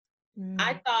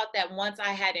I Mm. thought that once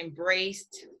I had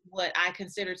embraced what I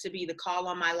consider to be the call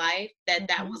on my life, that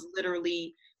that Mhm. was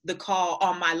literally the call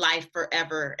on my life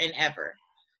forever and ever.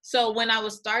 So when I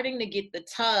was starting to get the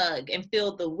tug and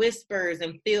feel the whispers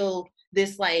and feel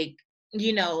this like,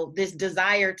 this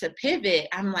desire to pivot,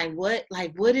 I'm like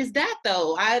what is that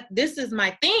though? This is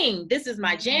my thing. This is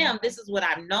my Mhm. jam. This is what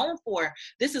I'm known for.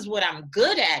 This is what I'm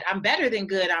good at. I'm better than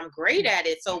good. I'm great at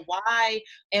it. So why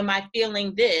am I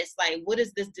feeling this? Like, what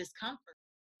is this discomfort?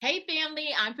 Hey,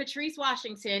 family, I'm Patrice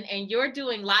Washington, and you're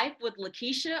doing Life with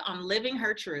Lakeisha on Living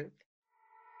Her Truth.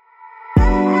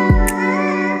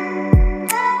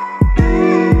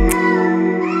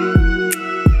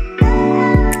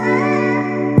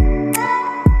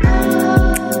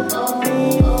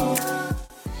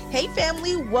 Hey,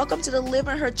 family, welcome to the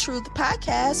Living Her Truth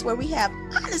podcast, where we have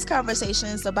honest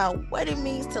conversations about what it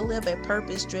means to live a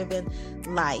purpose driven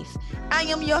life. I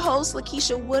am your host,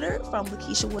 Lakeisha Woodard from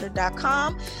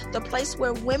LakeishaWoodard.com, the place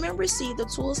where women receive the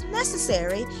tools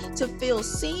necessary to feel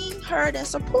seen, heard, and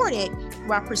supported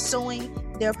while pursuing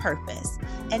their purpose.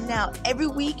 And now, every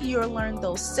week, you'll learn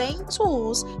those same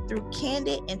tools through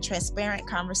candid and transparent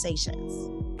conversations.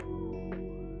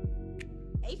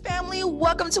 Hey, family,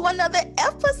 welcome to another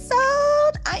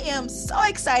episode. I am so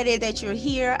excited that you're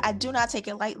here. I do not take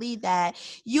it lightly that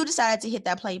you decided to hit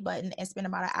that play button and spend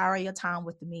about an hour of your time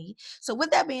with me. So,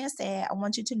 with that being said, I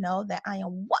want you to know that I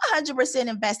am 100%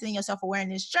 invested in your self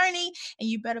awareness journey. And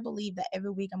you better believe that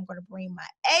every week I'm going to bring my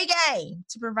A game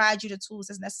to provide you the tools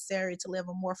that's necessary to live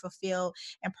a more fulfilled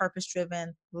and purpose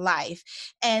driven life.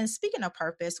 And speaking of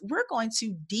purpose, we're going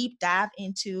to deep dive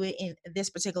into it in this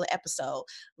particular episode.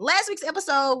 Last week's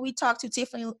episode, we talked to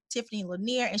Tiffany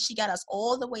Lanier, and she got us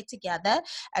all the way together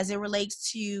as it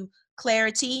relates to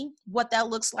clarity, what that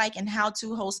looks like, and how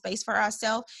to hold space for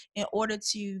ourselves in order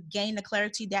to gain the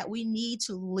clarity that we need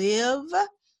to live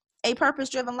a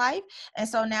purpose-driven life. And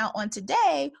so now on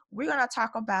today, we're going to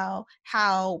talk about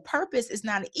how purpose is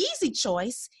not an easy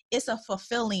choice, it's a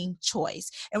fulfilling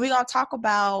choice. And we're going to talk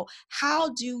about how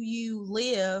do you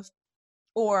live,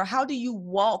 or how do you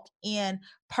walk in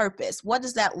purpose? What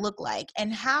does that look like?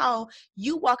 And how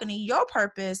you walking in your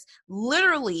purpose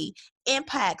literally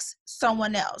impacts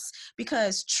someone else.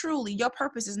 Because truly, your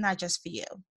purpose is not just for you.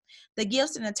 The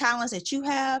gifts and the talents that you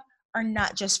have are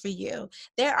not just for you.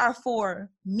 They are for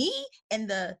me and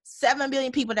the 7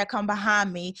 billion people that come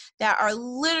behind me that are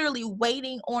literally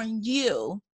waiting on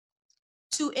you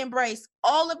to embrace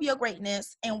all of your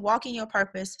greatness and walk in your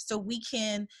purpose so we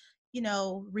can,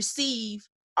 receive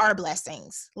our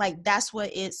blessings. Like, that's what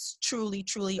it's truly,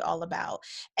 truly all about.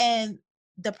 And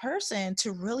the person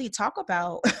to really talk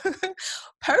about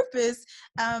purpose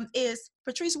is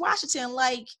Patrice Washington.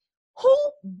 Like, who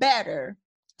better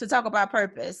to talk about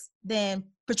purpose than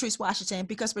Patrice Washington?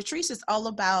 Because Patrice is all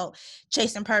about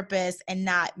chasing purpose and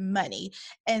not money.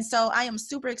 And so I am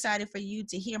super excited for you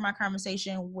to hear my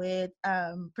conversation with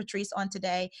Patrice on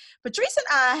today. Patrice and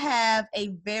I have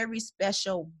a very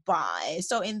special bond.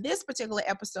 So in this particular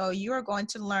episode, you're going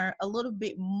to learn a little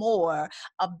bit more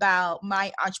about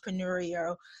my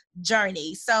entrepreneurial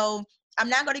journey. So I'm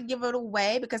not going to give it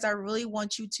away because I really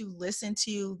want you to listen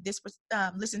to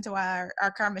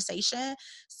our conversation,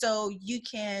 so you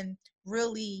can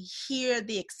really hear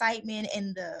the excitement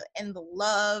and the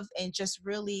love, and just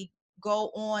really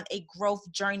go on a growth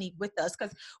journey with us,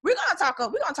 because we're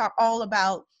gonna talk all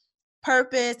about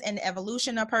purpose and the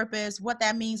evolution of purpose, what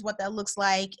that means, what that looks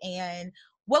like, and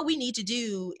what we need to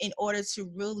do in order to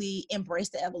really embrace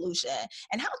the evolution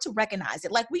and how to recognize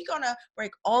it. Like, we're gonna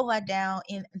break all that down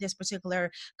in this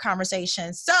particular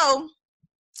conversation. So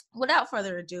without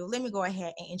further ado, let me go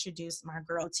ahead and introduce my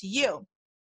girl to you.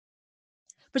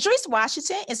 Patrice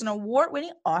Washington is an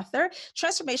award-winning author,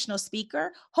 transformational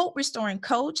speaker, hope-restoring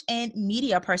coach, and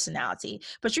media personality.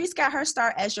 Patrice got her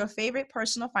start as your favorite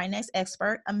personal finance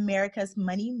expert, America's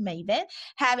money maven,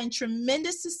 having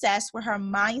tremendous success with her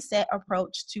mindset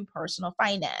approach to personal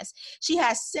finance. She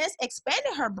has since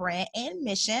expanded her brand and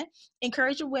mission,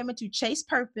 encouraging women to chase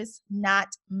purpose, not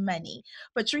money.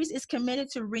 Patrice is committed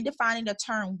to redefining the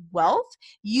term wealth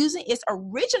using its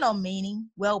original meaning,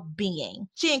 well-being.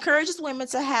 She encourages women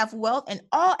to have wealth in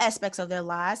all aspects of their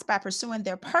lives by pursuing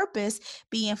their purpose,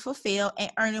 being fulfilled,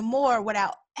 and earning more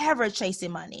without ever chasing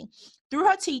money. Through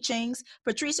her teachings,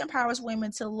 Patrice empowers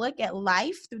women to look at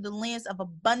life through the lens of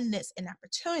abundance and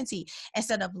opportunity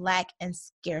instead of lack and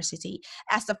scarcity.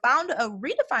 As the founder of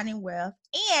Redefining Wealth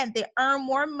and the Earn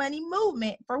More Money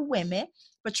movement for women,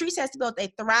 Patrice has built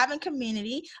a thriving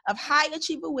community of high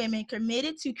achiever women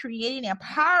committed to creating a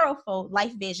powerful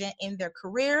life vision in their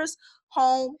careers,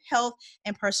 home, health,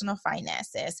 and personal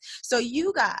finances. So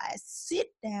you guys sit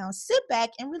down, sit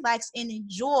back, and relax and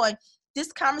enjoy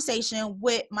this conversation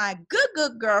with my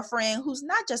good girlfriend, who's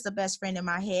not just a best friend in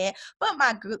my head, but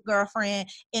my good girlfriend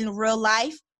in real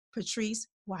life, Patrice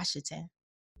Washington.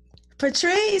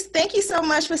 Patrice, thank you so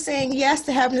much for saying yes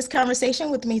to having this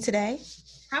conversation with me today.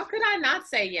 How could I not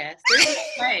say yes? There's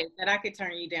no way that I could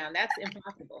turn you down. That's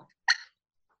impossible.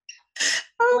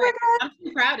 Oh my God. I'm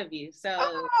too proud of you. So,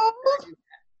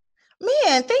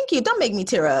 man, thank you. Don't make me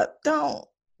tear up. Don't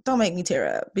make me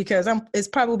tear up, because it's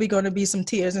probably going to be some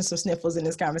tears and some sniffles in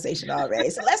this conversation already.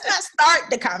 So let's not start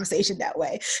the conversation that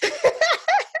way.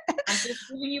 I'm just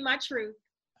giving you my truth.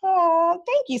 Oh,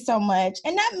 thank you so much.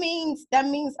 And that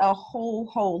means a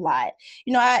whole lot.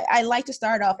 You know, I like to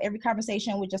start off every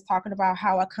conversation with just talking about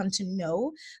how I come to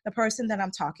know the person that I'm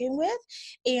talking with.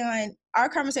 And our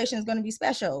conversation is going to be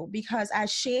special because I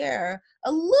share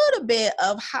a little bit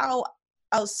of how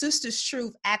Our Sister's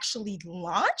Truth actually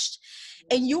launched.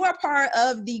 And you are part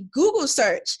of the Google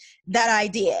search that I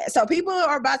did. So people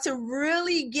are about to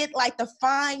really get like the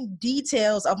fine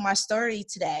details of my story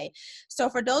today. So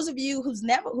for those of you who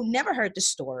never heard the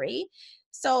story,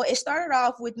 so it started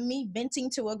off with me venting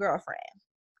to a girlfriend,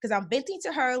 because I'm venting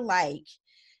to her like,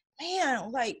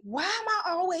 man, like, why am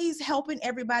I always helping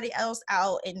everybody else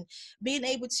out and being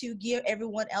able to give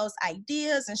everyone else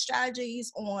ideas and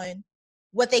strategies on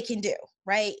what they can do,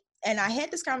 right? And I had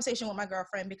this conversation with my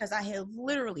girlfriend because I had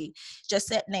literally just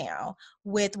sat down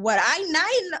with what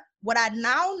I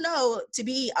now know to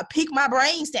be a pick my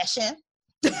brain session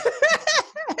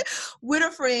with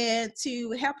a friend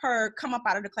to help her come up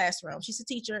out of the classroom. She's a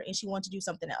teacher and she wanted to do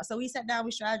something else. So we sat down,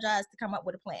 we strategized to come up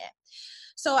with a plan.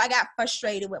 So I got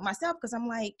frustrated with myself because I'm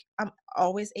like, I'm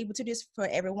always able to do this for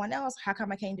everyone else. How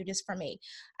come I can't do this for me?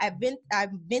 I'm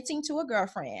venting to a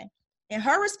girlfriend. And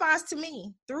her response to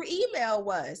me through email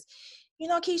was, you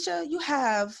know, Keisha, you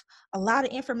have a lot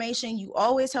of information. You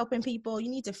always helping people. You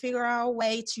need to figure out a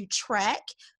way to track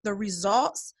the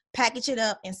results, package it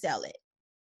up, and sell it.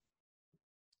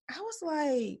 I was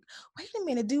like, wait a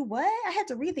minute, do what? I had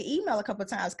to read the email a couple of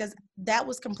times because that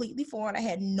was completely foreign. I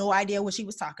had no idea what she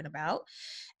was talking about.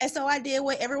 And so I did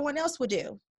what everyone else would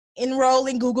do. Enroll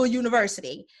in Google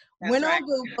University. Went on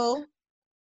Google,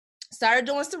 started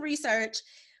doing some research.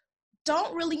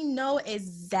 Don't really know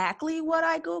exactly what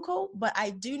I Googled, but I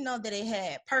do know that it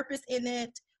had purpose in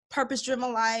it,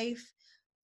 purpose-driven life,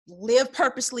 live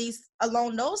purposely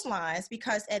along those lines,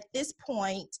 because at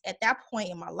that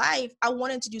point in my life, I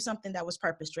wanted to do something that was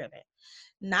purpose-driven,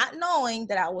 not knowing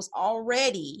that I was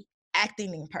already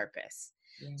acting in purpose.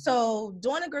 Yeah. So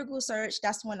doing a Google search,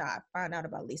 that's when I found out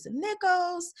about Lisa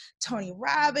Nichols, Tony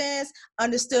Robbins,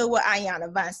 understood what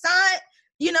Ayanna Vanzant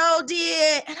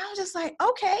did. And I was just like,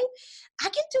 okay, I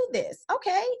can do this.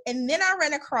 Okay. And then I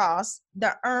ran across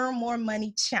the Earn More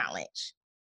Money Challenge.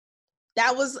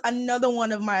 That was another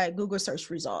one of my Google search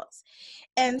results.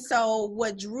 And so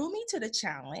what drew me to the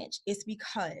challenge is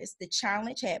because the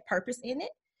challenge had purpose in it.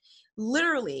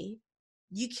 Literally,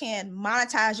 you can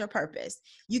monetize your purpose.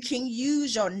 You can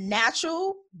use your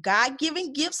natural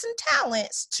God-given gifts and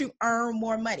talents to earn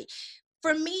more money.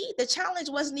 For me, the challenge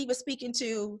wasn't even speaking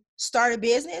to start a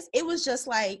business. It was just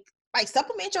like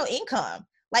supplement your income.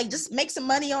 Like, just make some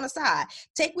money on the side.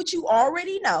 Take what you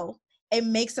already know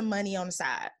and make some money on the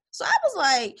side. So I was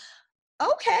like,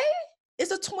 okay, it's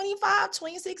a 25,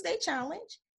 26-day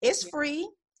challenge. It's free.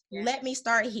 Yeah. Let me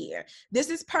start here.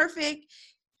 This is perfect.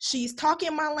 She's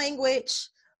talking my language.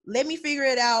 Let me figure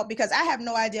it out, because I have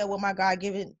no idea what my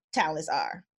God-given talents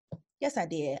are. Yes, I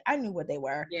did. I knew what they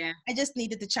were. Yeah. I just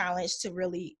needed the challenge to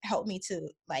really help me to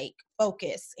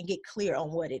focus and get clear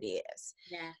on what it is.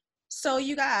 Yeah. So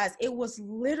you guys, it was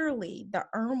literally the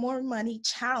Earn More Money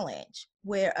Challenge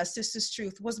where A Sister's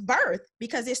Truth was birthed,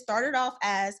 because it started off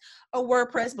as a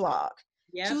WordPress blog.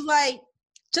 Yep. She was like,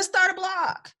 just start a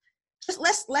blog. Just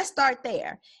let's start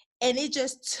there. And it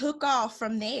just took off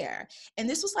from there. And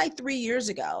this was 3 years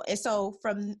ago. And so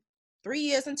from 3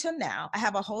 years until now, I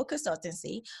have a whole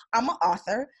consultancy. I'm an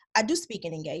author. I do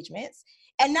speaking engagements.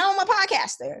 And now I'm a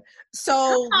podcaster.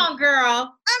 So, come on,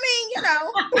 girl. I mean,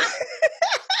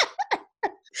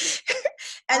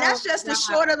 and that's just the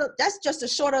short of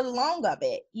the long of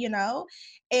it,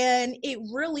 And it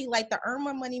really, the Earn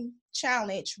More Money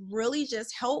Challenge really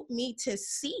just helped me to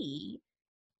see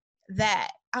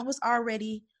that I was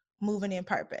already moving in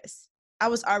purpose. I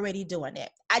was already doing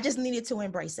it. I just needed to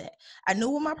embrace it. I knew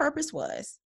what my purpose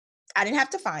was. I didn't have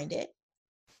to find it.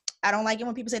 I don't like it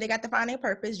when people say they got to find their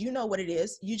purpose. You know what it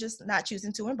is. You just not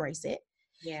choosing to embrace it.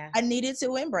 Yeah. I needed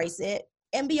to embrace it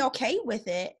and be okay with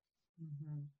it,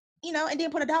 you know, and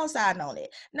then put a dollar sign on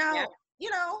it. Now, you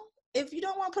know, if you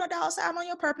don't want to put a dollar sign on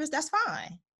your purpose, that's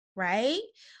fine, right?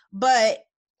 But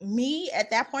me at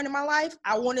that point in my life,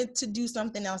 I wanted to do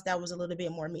something else that was a little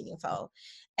bit more meaningful.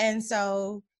 And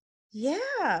so,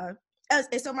 yeah.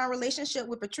 And so my relationship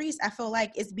with Patrice, I feel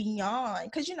like it's beyond,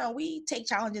 because, you know, we take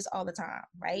challenges all the time,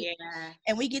 right? Yeah.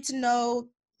 And we get to know,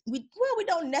 we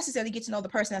don't necessarily get to know the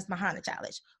person that's behind the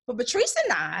challenge. But Patrice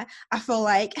and I feel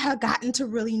like have gotten to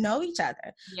really know each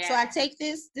other. Yeah. So I take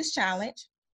this challenge.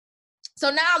 So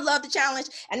now I love the challenge,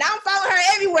 and now I'm following her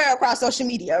everywhere across social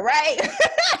media, right?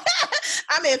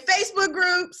 I'm in Facebook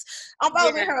groups. I'm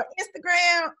following her on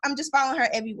Instagram. I'm just following her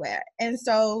everywhere. And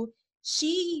so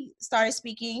she started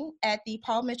speaking at the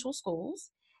Paul Mitchell schools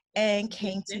and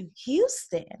came to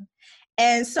Houston.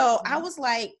 And so I was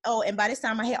like, oh, and by this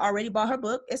time I had already bought her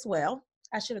book as well.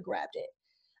 I should have grabbed it.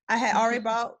 I had already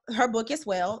bought her book as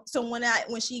well. So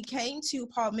when she came to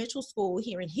Paul Mitchell School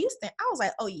here in Houston, I was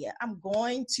like, oh yeah, I'm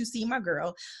going to see my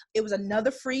girl. It was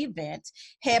another free event,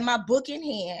 had my book in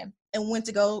hand, and went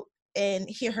to go and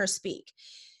hear her speak.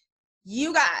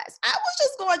 You guys, I was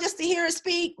just going just to hear her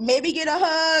speak, maybe get a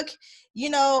hug, you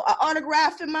know, an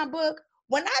autograph in my book.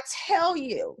 When I tell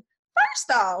you,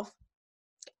 first off,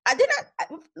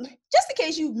 just in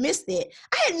case you missed it,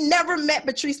 I had never met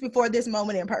Patrice before this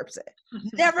moment in person.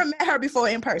 Never met her before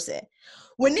in person.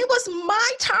 When it was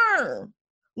my turn,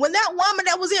 when that woman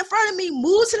that was in front of me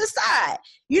moved to the side,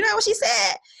 you know what she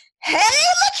said? Hey,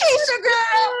 Lakeisha,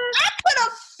 girl, I could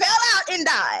have fell out and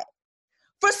died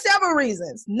for several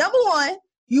reasons. Number one,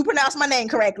 you pronounced my name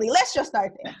correctly. Let's just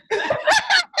start there.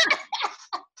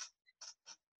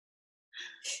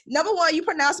 Number one, you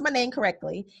pronounced my name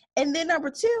correctly. And then number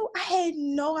two, I had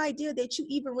no idea that you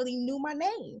even really knew my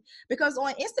name. Because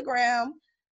on Instagram,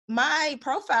 my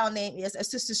profile name is A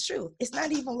Sister's Truth. It's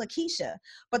not even Lakeisha.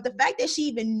 But the fact that she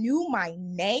even knew my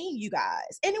name, you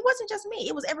guys, and it wasn't just me,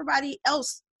 it was everybody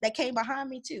else that came behind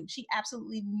me too. She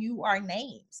absolutely knew our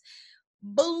names.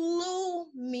 Blew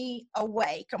me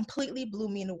away, completely blew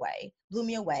me away.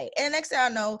 And the next thing I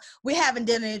know, we're having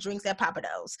dinner and drinks at Papa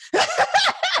Do's.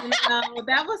 No,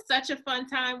 that was such a fun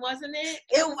time, wasn't it?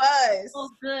 It was so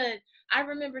good. I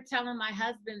remember telling my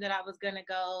husband that I was going to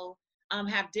go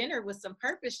have dinner with some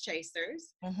purpose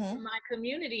chasers in my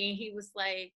community. And he was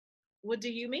like, what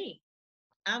do you mean?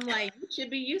 I'm like, you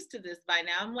should be used to this by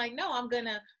now. I'm like, no, I'm going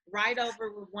to ride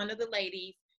over with one of the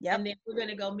ladies. Yep. And then we're going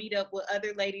to go meet up with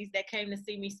other ladies that came to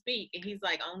see me speak. And he's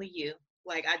like, only you.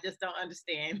 Like, I just don't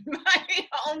understand.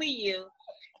 Only you.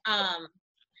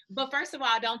 But first of all,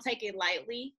 I don't take it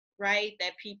lightly, right?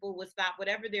 That people would stop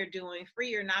whatever they're doing,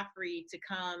 free or not free, to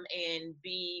come and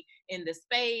be in the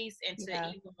space and to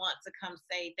even want to come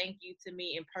say thank you to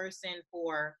me in person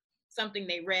for something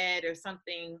they read or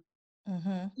something,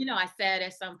 you know, I said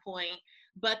at some point.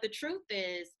 But the truth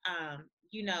is,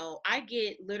 you know, I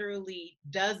get literally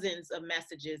dozens of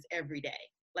messages every day,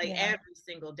 like every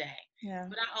single day.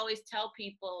 But I always tell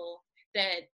people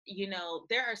that, you know,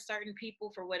 there are certain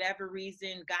people, for whatever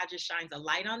reason, God just shines a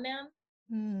light on them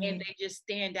and they just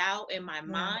stand out in my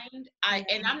mind.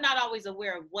 And I'm not always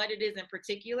aware of what it is in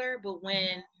particular, but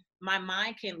when my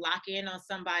mind can lock in on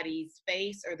somebody's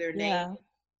face or their name,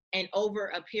 and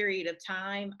over a period of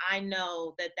time, I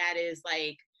know that that is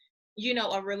like, you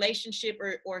know, a relationship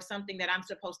or something that I'm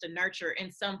supposed to nurture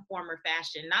in some form or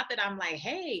fashion. Not that I'm like,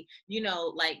 hey, you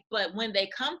know, like, but when they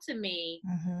come to me,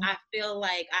 I feel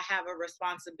like I have a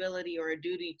responsibility or a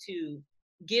duty to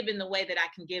give in the way that I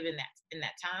can give in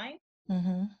that time.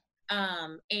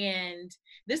 And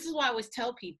this is why I always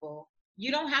tell people, you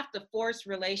don't have to force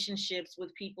relationships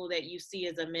with people that you see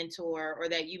as a mentor or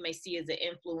that you may see as an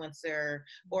influencer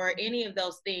or any of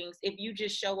those things. If you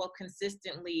just show up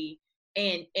consistently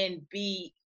and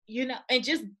be, you know, and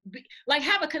just be, like,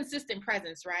 have a consistent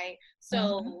presence, right?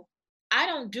 So I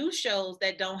don't do shows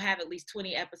that don't have at least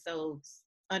 20 episodes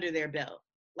under their belt.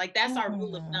 Like, that's our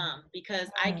rule of thumb, because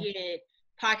I get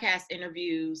podcast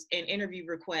interviews and interview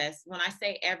requests, when I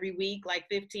say every week, like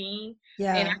 15,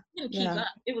 and I couldn't keep up.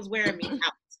 It was wearing me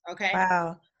out. Okay.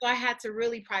 Wow. So I had to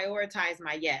really prioritize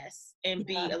my yes and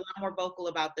be a lot more vocal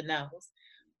about the no's.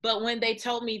 But when they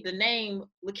told me the name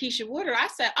Lakeisha Woodard, I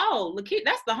said, oh,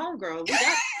 that's the homegirl.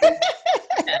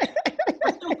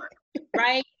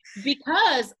 Right?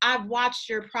 Because I've watched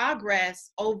your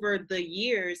progress over the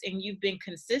years and you've been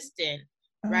consistent,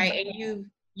 right? And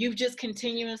you've just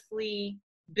continuously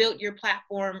built your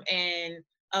platform and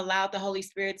allowed the Holy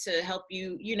Spirit to help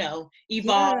you,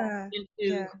 evolve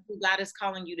into who God is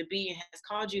calling you to be and has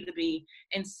called you to be.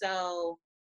 And so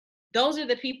those are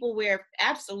the people where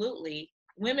absolutely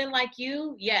women like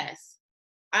you, yes,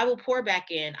 I will pour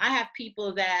back in. I have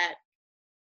people that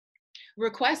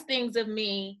request things of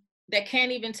me that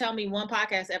can't even tell me one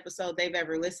podcast episode they've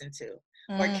ever listened to,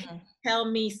 or can't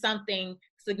tell me something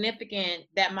significant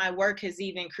that my work has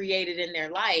even created in their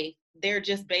life. They're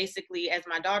just basically, as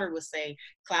my daughter would say,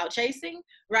 cloud chasing,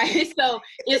 right? So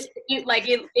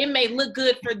it may look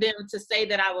good for them to say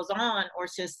that I was on, or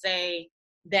to say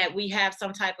that we have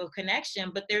some type of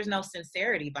connection, but there's no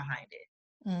sincerity behind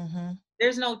it. Mm-hmm.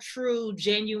 There's no true,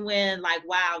 genuine, like,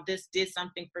 wow, this did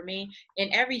something for me. And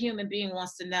every human being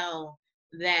wants to know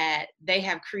that they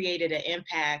have created an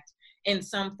impact in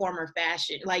some form or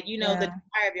fashion. Like, the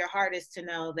desire of your heart is to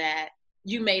know that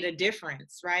you made a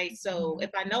difference, right? So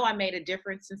if I know I made a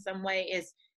difference in some way,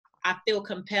 I feel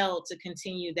compelled to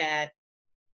continue that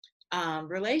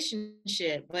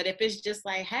relationship. But if it's just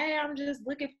like, hey, I'm just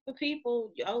looking for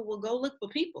people, well, go look for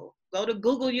people. Go to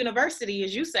Google University,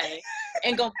 as you say,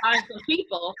 and go find some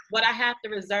people. But I have to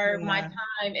reserve my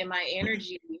time and my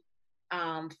energy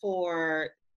for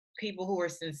people who are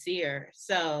sincere.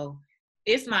 So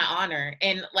it's my honor.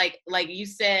 And like you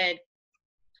said,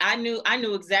 I knew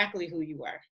exactly who you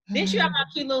were. Didn't you have a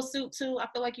cute little suit too? I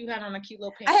feel like you had on a cute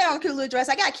little pants. I had on a cute little dress.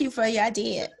 I got cute for you. I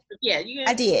did. Yeah,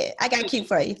 I did. I got cute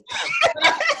for you.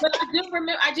 But I do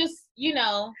remember, I just,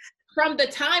 from the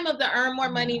time of the Earn More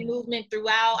Money movement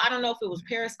throughout, I don't know if it was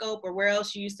Periscope or where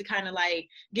else you used to kind of like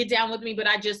get down with me, but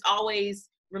I just always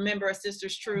remember A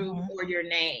Sister's Truth or your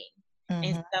name.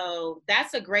 And so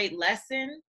that's a great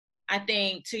lesson, I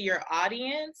think, to your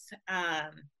audience.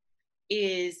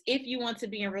 Is if you want to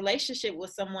be in a relationship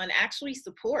with someone, actually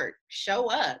support, show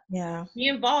up, be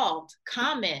involved,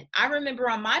 comment. I remember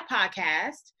on my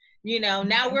podcast,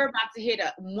 now we're about to hit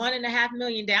 1.5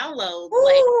 million downloads.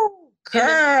 Ooh,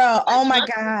 girl, oh my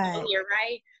God. Earlier,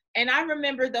 right? And I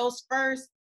remember those first,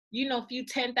 few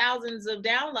 10,000s of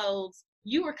downloads,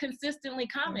 you were consistently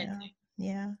commenting.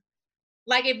 Yeah.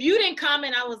 Like, if you didn't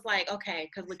comment, I was like, okay,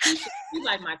 because Lakeisha, she's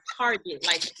like my target,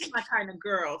 like she's my kind of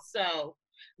girl. So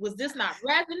was this not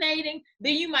resonating?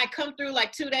 Then you might come through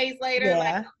like 2 days later,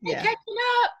 like, hey, catching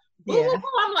up.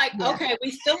 I'm like, okay,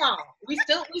 we still on. We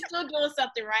still doing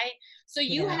something, right? So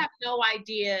you have no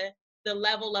idea the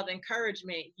level of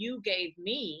encouragement you gave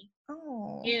me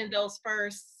in those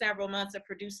first several months of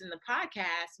producing the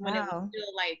podcast, when it was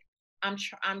still like,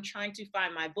 I'm trying to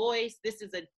find my voice. This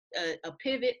is a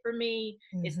pivot for me.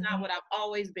 It's not what I've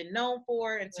always been known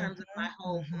for in terms of my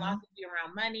whole philosophy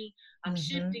around money. I'm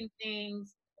shifting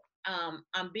things.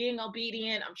 I'm being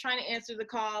obedient. I'm trying to answer the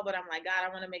call, but I'm like, God, I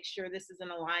want to make sure this is in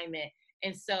alignment.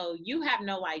 And so you have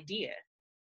no idea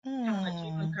how much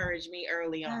you encouraged me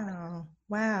early on.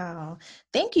 Wow.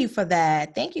 Thank you for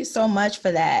that. Thank you so much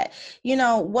for that.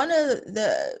 One of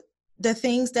the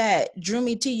things that drew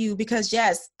me to you, because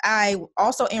yes, I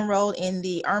also enrolled in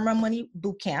the Earn More Money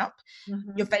Bootcamp,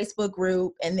 your Facebook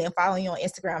group, and then following you on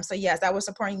Instagram. So yes, I was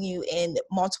supporting you in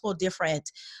multiple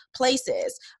different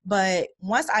places. But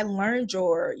once I learned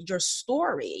your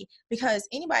story, because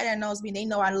anybody that knows me, they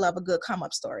know I love a good come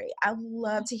up story. I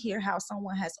love to hear how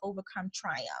someone has overcome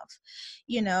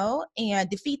triumph, and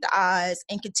defeat the odds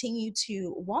and continue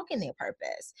to walk in their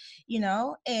purpose,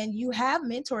 and you have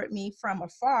mentored me from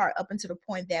afar up until the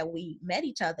point that we met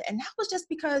each other. And that was just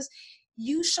because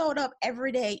you showed up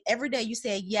every day. Every day you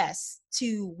said yes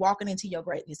to walking into your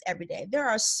greatness every day. There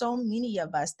are so many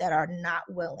of us that are not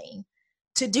willing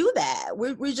to do that.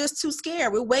 We're just too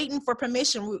scared. We're waiting for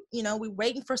permission. We're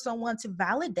waiting for someone to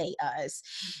validate us.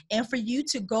 And for you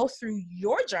to go through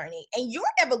your journey and your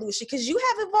evolution, because you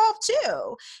have evolved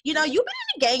too. You've been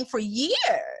in the game for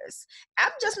years.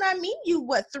 I'm just not meeting you,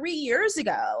 3 years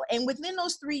ago. And within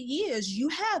those 3 years, you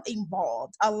have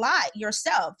evolved a lot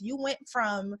yourself. You went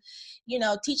from,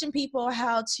 teaching people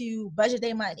how to budget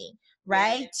their money,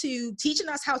 right? To teaching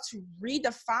us how to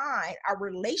redefine our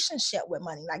relationship with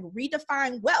money, like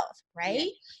redefine wealth, right?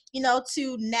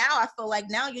 To now, I feel like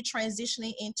now you're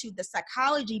transitioning into the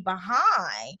psychology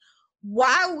behind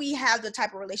why we have the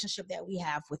type of relationship that we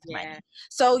have with money.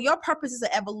 So your purpose is an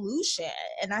evolution.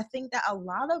 And I think that a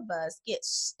lot of us get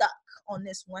stuck on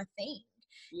this one thing,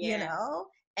 and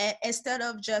instead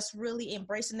of just really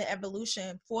embracing the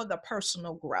evolution for the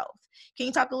personal growth. Can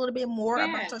you talk a little bit more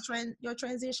about your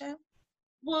transition?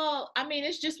 Well, I mean,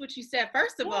 it's just what you said.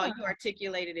 First of all, you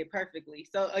articulated it perfectly.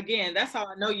 So again, that's how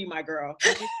I know you, my girl.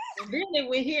 And then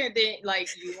we're here, then like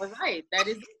you were right. That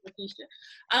is Lakeisha.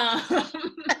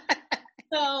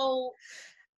 So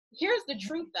here's the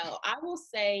truth though. I will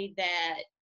say that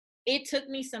it took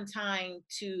me some time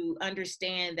to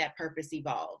understand that purpose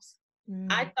evolves.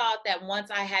 I Mm, thought that once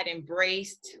I had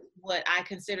embraced what I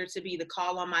consider to be the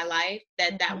call on my life,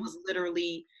 that that mhm, was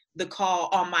literally the call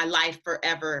on my life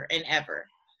forever and ever.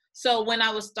 So when I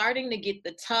was starting to get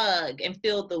the tug and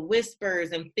feel the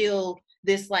whispers and feel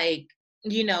this like,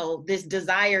 this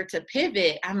desire to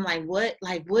pivot, I'm like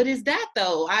what is that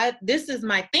though? This is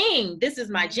my thing. This is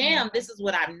my mhm, jam. This is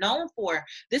what I'm known for.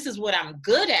 This is what I'm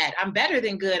good at. I'm better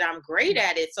than good. I'm great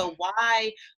at it. So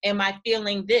why am I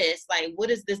feeling this? Like, what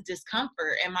is this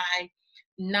discomfort? Am I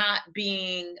not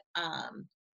being,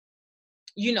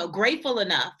 grateful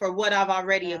enough for what I've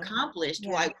already yeah, accomplished?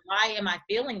 yeah. Why am I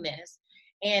feeling this?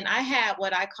 And I had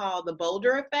what I call the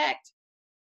boulder effect,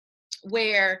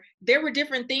 where there were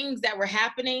different things that were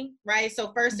happening, right?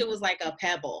 So first it Mhm, was like a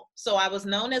pebble. So I was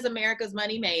known as America's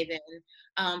Money Maven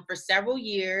for several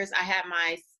years. I had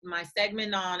my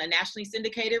segment on a nationally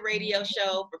syndicated radio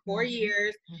show for 4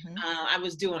 years. mhm, I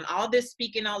was doing all this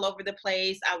speaking all over the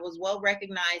place. I was well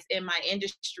recognized in my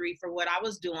industry for what I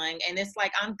was doing. And it's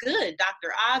like, I'm good.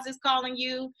 Dr. Oz is calling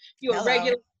you. You're a hello.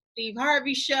 regular Steve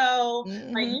Harvey show,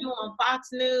 like Mhm, you on Fox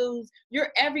News,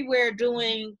 you're everywhere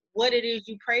doing what it is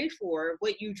you prayed for,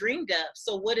 what you dreamed of.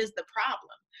 So what is the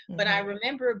problem? But I mhm.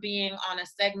 remember being on a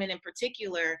segment in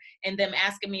particular and them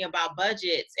asking me about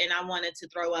budgets, and I wanted to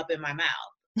throw up in my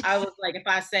mouth. I was like,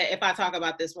 if I talk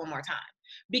about this one more time,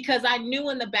 because I knew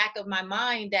in the back of my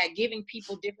mind that giving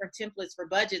people different templates for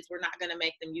budgets were not going to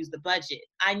make them use the budget.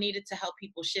 I needed to help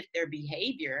people shift their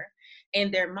behavior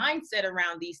and their mindset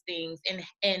around these things,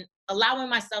 and allowing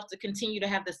myself to continue to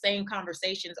have the same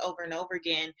conversations over and over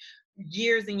again,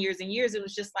 years and years and years. It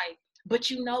was just like, but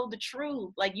you know the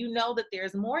truth, like you know that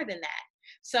there's more than that.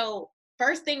 So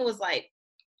first thing was like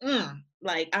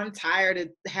I'm tired of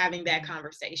having that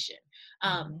conversation.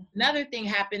 Mhm, Another thing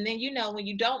happened. Then when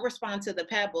you don't respond to the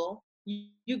pebble,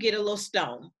 you get a little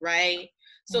stone, right?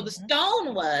 So the mhm.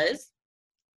 stone was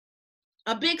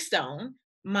a big stone.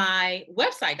 My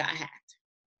website got hacked,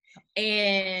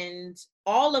 and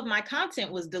all of my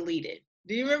content was deleted.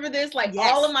 Do you remember this? Like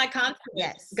all of Yes, my content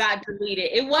yes. got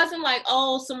deleted. It wasn't like,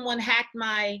 oh, someone hacked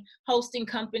my hosting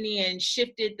company and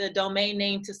shifted the domain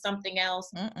name to something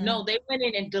else. Mm-mm. No, they went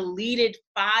in and deleted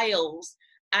files.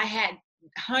 I had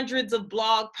hundreds of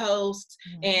blog posts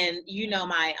Mhm, and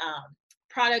my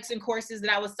products and courses that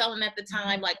I was selling at the mhm.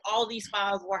 time, like all these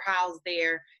files were housed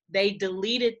there. They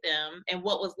deleted them, and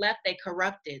what was left they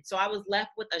corrupted. So I was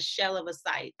left with a shell of a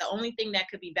site. The only thing that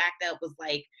could be backed up was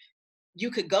like, you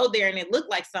could go there and it looked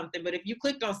like something, but if you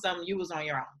clicked on something, you was on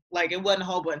your own. Like it wasn't a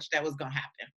whole bunch that was gonna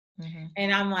happen. Mhm.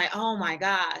 And I'm like, oh my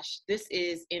gosh, this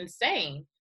is insane.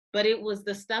 But it was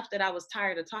the stuff that I was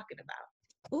tired of talking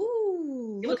about.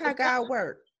 Ooh, It look was the how stuff God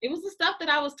worked. it was the stuff that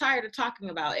I was tired of talking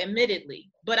about,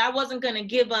 admittedly. But I wasn't gonna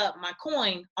give up my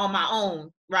coin on my own,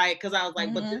 right? Because I was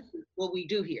like, but this Mhm. is what we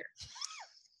do here.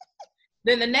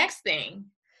 Then the next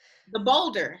thing, the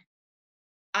boulder.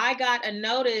 I got a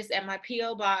notice at my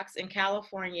P.O. box in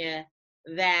California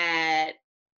that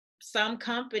some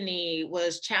company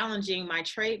was challenging my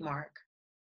trademark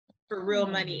for Real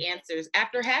Money Mm. Answers.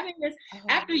 After having this, Oh,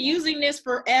 after yeah. using it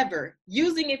forever,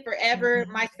 Mhm,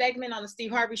 my segment on the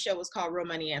Steve Harvey show was called Real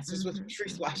Money Answers with mhm,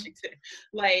 Patrice mhm. Washington.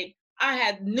 Like I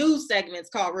had news segments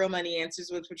called Real Money Answers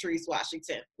with Patrice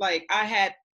Washington. Like I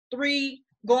had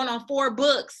 4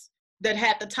 books that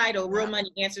had the title Real Yep.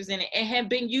 Money Answers in it, and had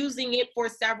been using it for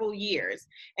several years.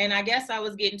 And I guess I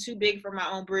was getting too big for my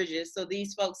own bridges. So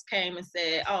these folks came and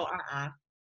said, oh,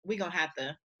 we gonna have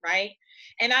to, right?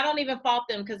 And I don't even fault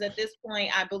them, because at this point,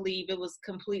 I believe it was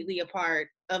completely a part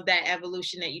of that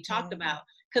evolution that you talked Yeah. about.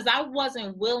 Because I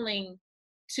wasn't willing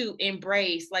to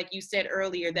embrace, like you said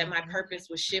earlier, that my Mhm, purpose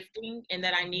was shifting and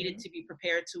that I needed mhm. to be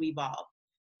prepared to evolve.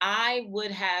 I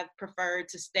would have preferred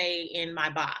to stay in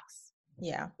my box.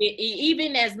 Yeah.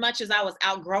 Even as much as I was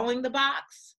outgrowing the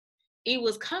box, it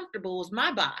was comfortable. It was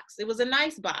my box. It was a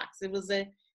nice box. It was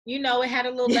it had a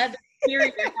little leather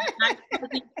interior, it had a nice,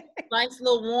 fuzzy, nice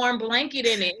little warm blanket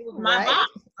in it. It was my Right?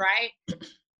 box, right?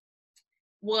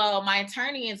 Well, my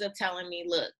attorney ends up telling me,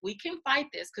 look, we can fight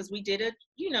this, because we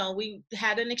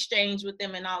had an exchange with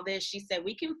them and all this. She said,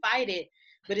 we can fight it,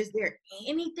 but is there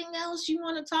anything else you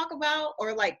want to talk about,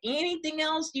 or like anything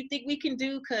else you think we can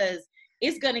do? Because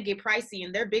it's going to get pricey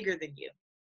and they're bigger than you.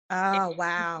 And Oh,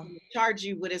 wow. charge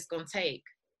you what it's going to take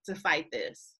to fight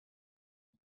this.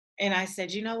 And I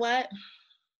said, you know what?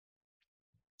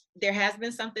 There has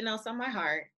been something else on my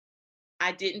heart.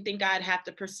 I didn't think I'd have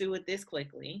to pursue it this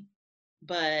quickly,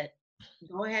 but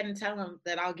go ahead and tell them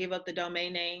that I'll give up the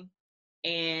domain name.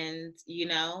 and, you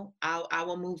know, I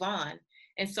will move on.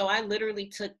 And so I literally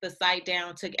took the site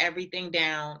down, took everything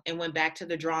down, and went back to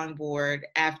the drawing board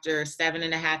after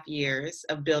 7.5 years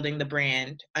of building the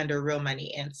brand under Real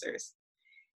Money Answers.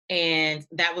 And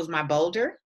that was my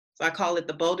boulder. So I call it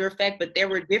the boulder effect, but there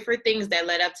were different things that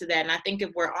led up to that. And I think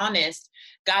if we're honest,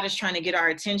 God is trying to get our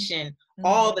attention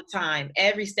all the time,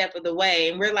 every step of the way.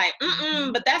 And we're like,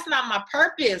 but that's not my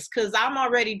purpose, because I'm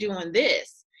already doing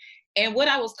this. And what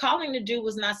I was calling to do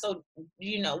was not so,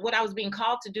 you know, what I was being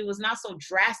called to do was not so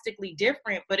drastically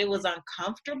different, but it was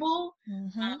uncomfortable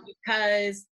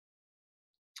because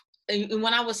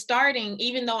when I was starting,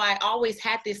 even though I always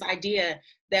had this idea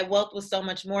that wealth was so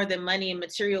much more than money and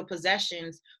material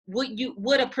possessions,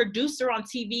 what a producer on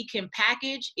TV can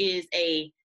package is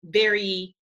a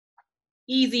very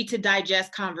easy to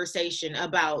digest conversation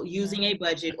about using a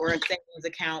budget or a savings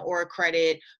account or a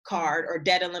credit card or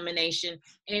debt elimination.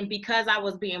 And because I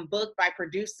was being booked by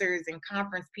producers and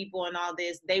conference people and all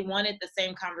this, they wanted the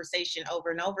same conversation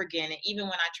over and over again. And even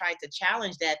when I tried to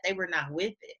challenge that, they were not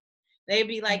with it. They'd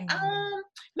be like,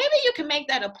 maybe you can make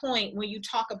that a point when you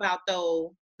talk about the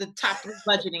top 3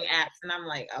 budgeting apps. And I'm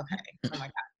like, okay, oh my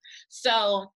God.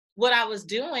 So what I was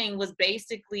doing was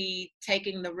basically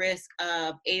taking the risk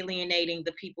of alienating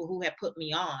the people who had put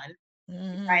me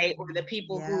on, right? Or the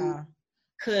people who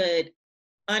could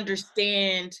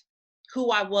understand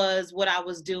who I was, what I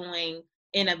was doing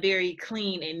in a very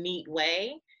clean and neat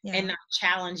way, and not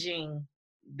challenging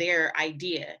their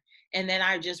idea. And then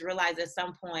I just realized at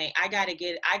some point, I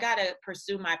gotta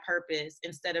pursue my purpose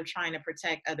instead of trying to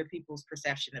protect other people's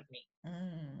perception of me.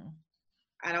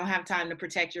 I don't have time to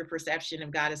protect your perception.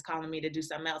 If God is calling me to do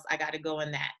something else, I got to go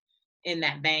in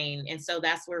that vein. And so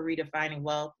that's where Redefining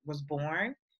Wealth was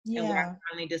born. And where I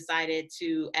finally decided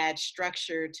to add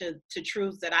structure to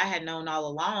truths that I had known all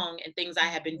along and things I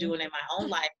had been doing in my own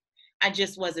life. I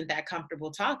just wasn't that comfortable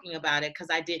talking about it because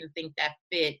I didn't think that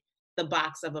fit the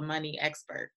box of a money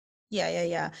expert.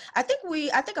 Yeah. I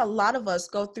think a lot of us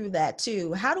go through that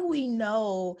too. How do we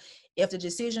know if the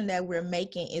decision that we're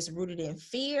making is rooted in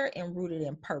fear and rooted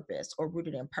in purpose or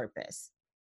rooted in purpose?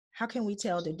 How can we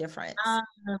tell the difference?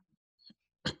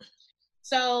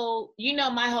 So, you know,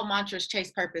 my whole mantra is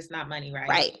chase purpose, not money, right?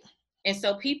 Right. And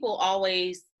so people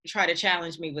always try to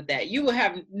challenge me with that. You will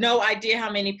have no idea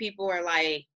how many people are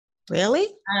like, really?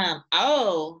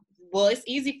 Oh, well, it's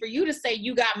easy for you to say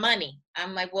you got money.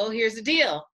 I'm like, well, here's the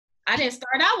deal. I didn't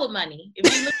start out with money.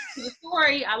 If you look at the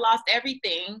story, I lost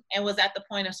everything and was at the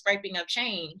point of scraping up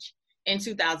change in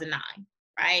 2009,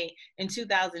 right? In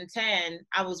 2010,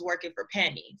 I was working for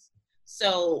pennies.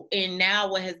 So in now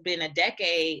what has been a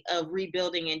decade of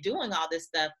rebuilding and doing all this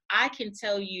stuff, I can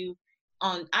tell you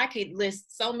I could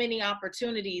list so many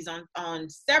opportunities on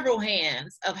several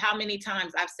hands of how many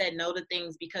times I've said no to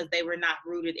things because they were not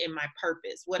rooted in my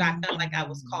purpose, what I felt like I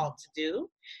was called to do.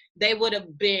 They would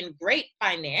have been great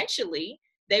financially.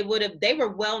 They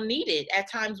were well needed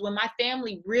at times when my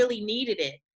family really needed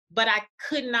it, but I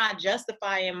could not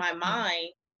justify in my mind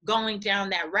going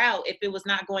down that route if it was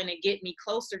not going to get me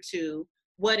closer to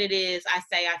what it is I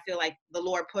feel like the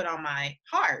Lord put on my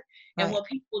heart. Right. And what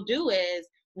people do is,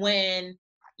 when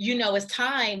you know it's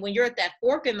time, when you're at that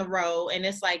fork in the road and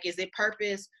it's like, is it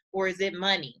purpose or is it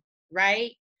money,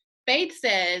 right? Faith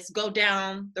says go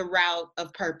down the route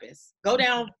of purpose, go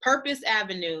down Purpose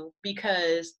Avenue,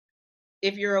 because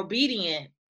if you're obedient,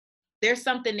 there's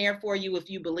something there for you if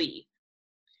you believe,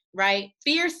 right?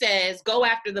 Fear says go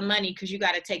after the money because you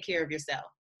got to take care of yourself.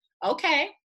 Okay,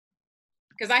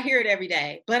 because I hear it every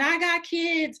day, but I got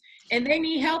kids and they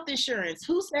need health insurance.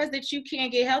 Who says that you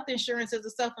can't get health insurance as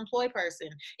a self-employed person?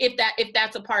 If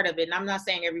that's a part of it. And I'm not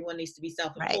saying everyone needs to be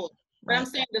self-employed, but I'm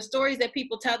saying the stories that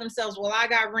people tell themselves, well, I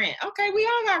got rent. Okay, we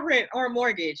all got rent or a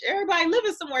mortgage. Everybody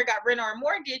living somewhere got rent or a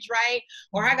mortgage, right?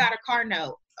 Or I got a car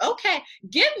note. Okay,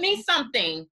 give me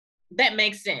something that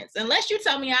makes sense. Unless you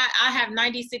tell me I have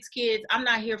 96 kids, I'm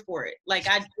not here for it. Like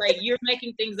you're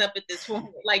making things up at this point.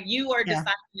 Like you are deciding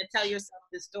to tell yourself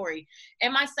this story.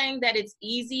 Am I saying that it's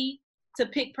easy to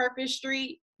pick Purpose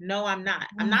Street? No, I'm not.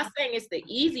 I'm not saying it's the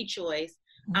easy choice.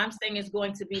 I'm saying it's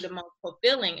going to be the most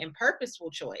fulfilling and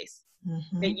purposeful choice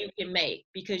that you can make,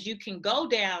 because you can go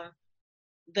down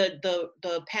the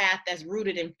path that's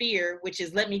rooted in fear, which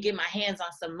is let me get my hands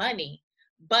on some money.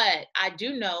 But I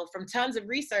do know from tons of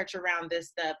research around this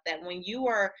stuff that when you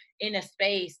are in a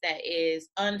space that is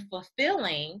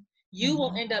unfulfilling, you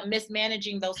will end up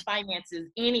mismanaging those finances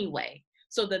anyway.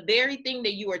 So the very thing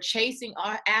that you are chasing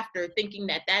after, thinking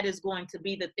that that is going to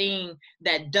be the thing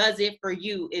that does it for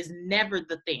you, is never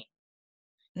the thing.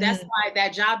 That's why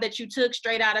that job that you took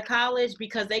straight out of college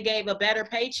because they gave a better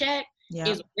paycheck,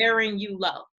 is wearing you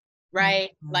low, right?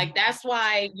 Mm-hmm. Like that's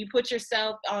why you put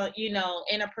yourself on, you know,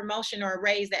 in a promotion or a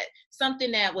raise, that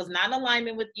something that was not in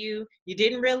alignment with you, you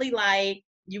didn't really like,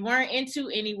 you weren't into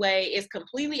anyway, is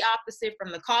completely opposite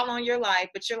from the call on your life,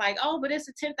 but you're like, oh, but it's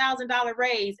a $10,000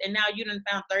 raise, and now you done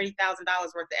found $30,000 worth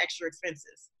of extra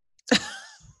expenses.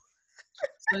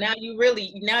 So now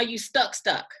you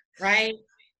stuck, right?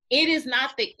 It is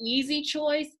not the easy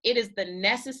choice. It is the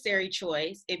necessary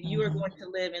choice if you are going to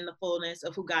live in the fullness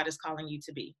of who God is calling you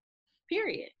to be.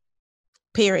 Period.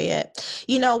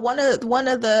 You know, one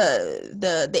of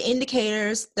the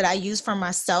indicators that I use for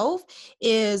myself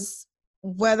is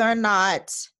whether or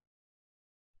not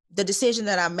the decision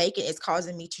that I'm making is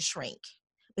causing me to shrink.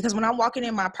 Because when I'm walking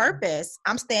in my purpose,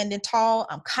 I'm standing tall,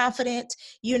 I'm confident,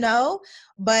 you know,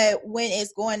 but when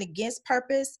it's going against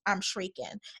purpose, I'm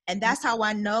shrinking. And that's how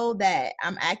I know that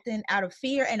I'm acting out of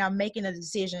fear and I'm making a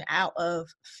decision out of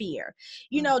fear.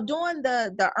 You know, during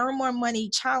the Earn More Money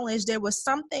challenge, there was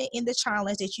something in the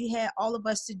challenge that you had all of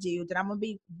us to do that I'm going to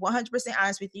be 100%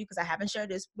 honest with you, because I haven't shared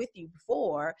this with you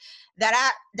before,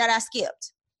 that I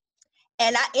skipped.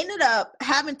 And I ended up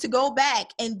having to go back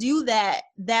and do that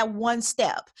one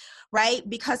step, right?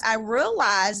 Because I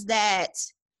realized that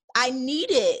I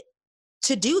needed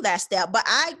to do that step, but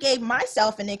I gave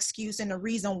myself an excuse and a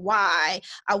reason why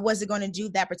I wasn't going to do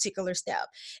that particular step.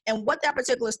 And what that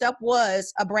particular step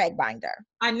was, a brag binder.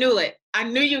 I knew it. I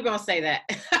knew you were going to say that.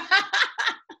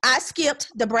 I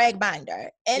skipped the brag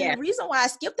binder. And the reason why I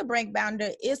skipped the brag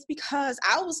binder is because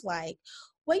I was like,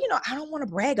 well, you know, I don't want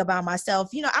to brag about myself.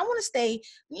 You know, I want to stay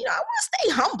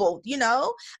humble, you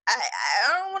know. I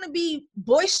don't want to be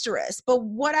boisterous. But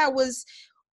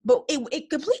it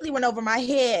completely went over my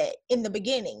head in the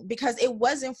beginning because it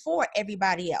wasn't for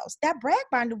everybody else. That brag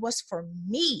binder was for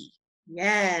me.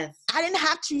 Yes. I didn't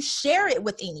have to share it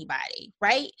with anybody,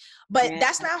 right? But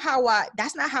that's not how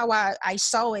I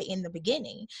saw it in the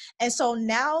beginning. And so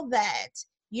now that,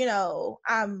 you know,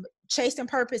 I'm chasing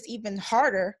purpose even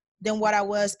harder than what I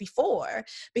was before,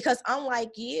 because unlike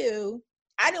you,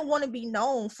 I didn't want to be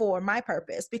known for my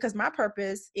purpose, because my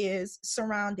purpose is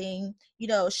surrounding, you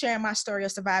know, sharing my story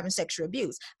of surviving sexual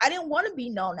abuse. I didn't want to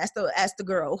be known as the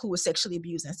girl who was sexually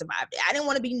abused and survived it. I didn't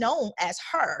want to be known as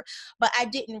her, but I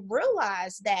didn't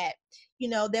realize that, you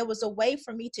know, there was a way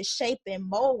for me to shape and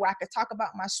mold where I could talk about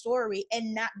my story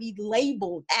and not be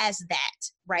labeled as that,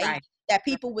 right? That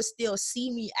people would still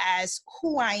see me as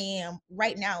who I am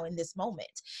right now in this moment.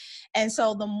 And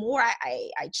so the more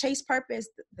I chase purpose,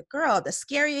 the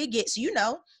scarier it gets, you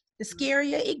know, the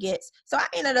scarier it gets. So I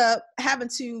ended up having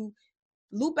to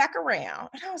loop back around.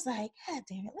 And I was like, God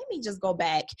damn it, let me just go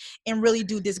back and really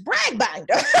do this brag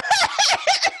binder that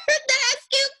I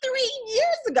skipped 3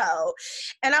 years ago.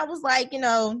 And I was like, you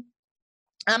know,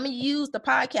 I'm going to use the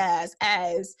podcast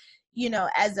as, you know,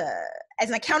 as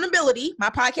an accountability, my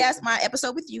podcast, my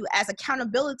episode with you, as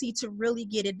accountability to really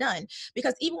get it done.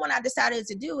 Because even when I decided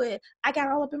to do it, I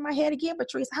got all up in my head again,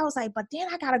 Patrice. I was like, but then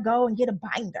I got to go and get a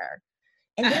binder.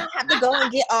 And then I have to go and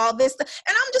get all this stuff.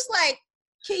 And I'm just like,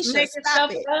 Keisha,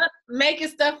 stop it. Making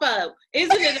stuff up.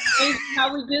 Isn't it amazing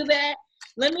how we do that?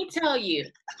 Let me tell you,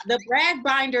 the brag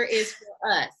binder is for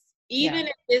us. Even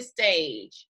at this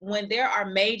stage, when there are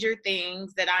major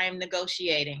things that I am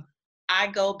negotiating, I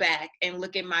go back and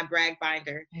look at my brag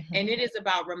binder, and it is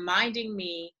about reminding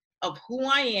me of who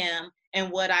I am and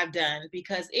what I've done,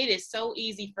 because it is so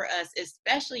easy for us,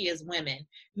 especially as women.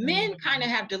 Men kind of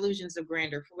have delusions of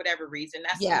grandeur for whatever reason.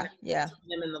 That's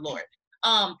them in the Lord.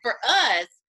 For us,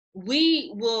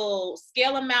 we will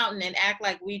scale a mountain and act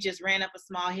like we just ran up a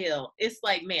small hill. It's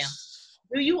like, ma'am,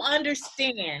 do you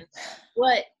understand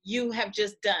what you have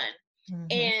just done?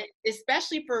 And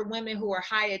especially for women who are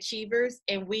high achievers,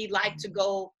 and we like to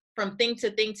go from thing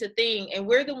to thing to thing, and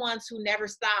we're the ones who never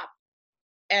stop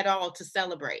at all to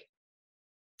celebrate.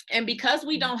 And because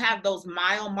we don't have those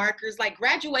mile markers, like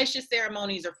graduation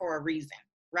ceremonies are for a reason,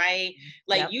 right?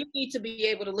 Like you need to be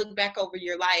able to look back over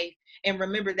your life and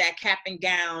remember that cap and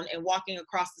gown and walking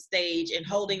across the stage and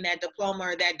holding that diploma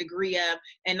or that degree up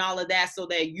and all of that, so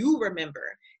that you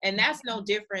remember. And that's no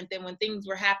different than when things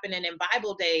were happening in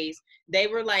Bible days. They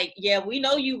were like, yeah, we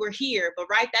know you were here, but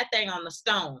write that thing on the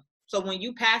stone. So when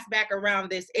you pass back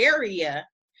around this area,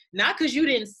 not because you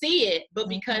didn't see it, but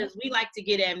because we like to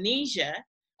get amnesia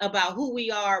about who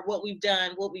we are, what we've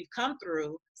done, what we've come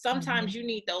through. Sometimes you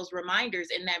need those reminders,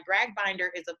 and that brag binder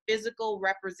is a physical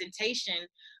representation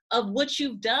of what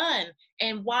you've done,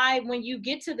 and why when you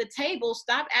get to the table,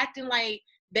 stop acting like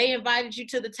they invited you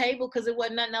to the table because there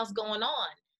wasn't nothing else going on.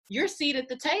 your seat at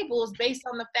the table is based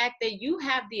on the fact that you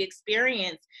have the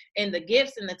experience and the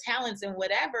gifts and the talents and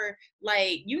whatever.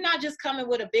 Like, you're not just coming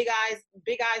with a big eyes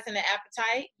and an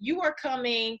appetite. You are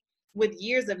coming with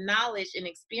years of knowledge and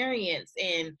experience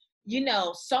and, you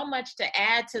know, so much to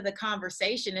add to the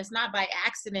conversation. It's not by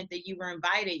accident that you were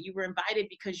invited. You were invited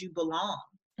because you belong.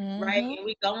 Right. Mm-hmm. And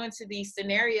we go into these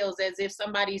scenarios as if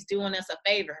somebody's doing us a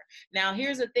favor. Now,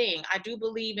 here's the thing. I do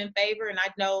believe in favor, and I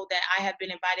know that I have been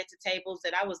invited to tables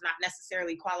that I was not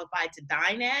necessarily qualified to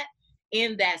dine at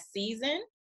in that season.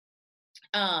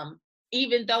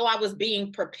 Even though I was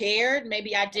being prepared,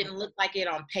 maybe I didn't look like it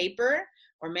on paper,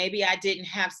 or maybe I didn't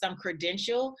have some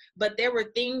credential, but there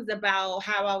were things about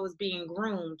how I was being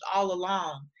groomed all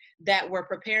along that were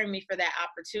preparing me for that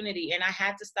opportunity. And I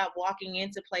had to stop walking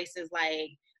into places like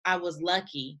I was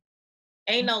lucky.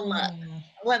 Ain't no luck. Mm-hmm.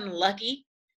 I wasn't lucky,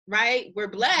 right? We're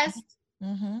blessed.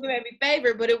 Mm-hmm. We may be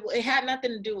favored, but it had nothing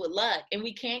to do with luck. And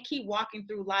we can't keep walking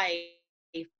through life.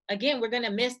 Again, we're going to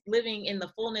miss living in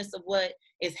the fullness of what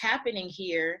is happening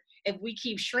here if we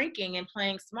keep shrinking and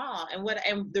playing small.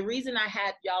 And the reason I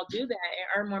had y'all do that and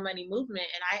Earn More Money movement,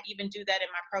 and I even do that in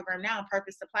my program now,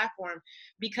 Purpose to Platform,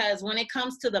 because when it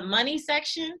comes to the money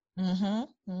section,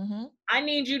 Mm-hmm. Mm-hmm. I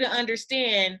need you to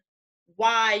understand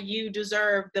why you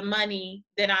deserve the money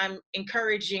that I'm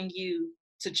encouraging you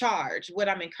to charge, what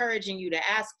I'm encouraging you to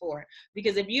ask for.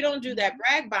 Because if you don't do that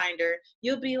brag binder,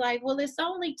 you'll be like, well, it's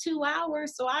only 2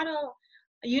 hours, so I don't,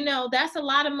 you know, that's a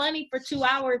lot of money for 2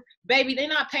 hours. Baby, they're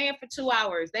not paying for 2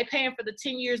 hours. They're paying for the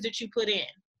 10 years that you put in.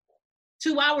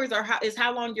 2 hours is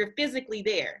how long you're physically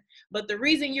there. But the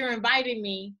reason you're inviting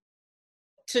me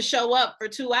to show up for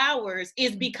 2 hours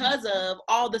is because of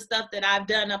all the stuff that I've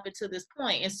done up until this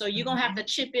point. And so you're going to have to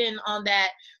chip in on that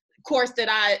course that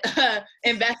I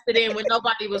invested in when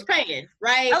nobody was paying,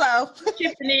 right? Hello.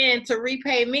 Chipping in to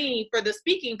repay me for the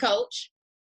speaking coach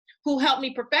who helped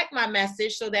me perfect my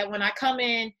message so that when I come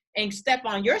in and step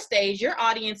on your stage, your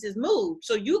audience is moved.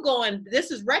 So you going, this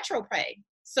is retro pay.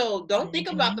 So don't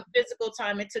think about the physical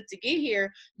time it took to get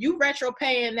here. You retro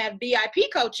paying that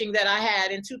VIP coaching that I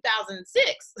had in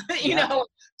 2006, you know,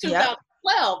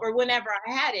 2012 or whenever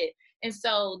I had it. And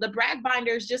so the brag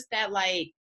binder is just that,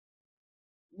 like,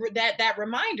 that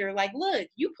reminder, like, look,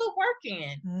 you put work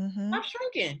in. Mm-hmm. Stop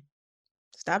shrinking.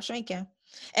 Stop shrinking.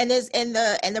 And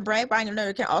the brand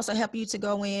binder can also help you to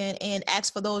go in and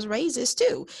ask for those raises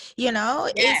too. You know,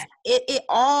 Yeah. it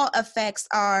all affects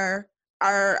our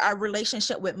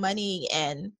relationship with money,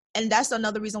 and that's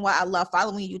another reason why I love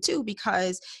following you too,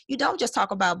 because you don't just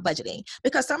talk about budgeting,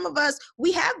 because some of us,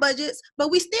 we have budgets but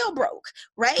we still broke,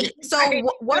 right? So Right.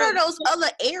 what are those other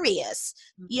areas,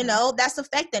 you know, that's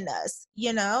affecting us,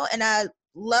 you know? And I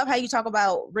love how you talk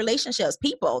about relationships,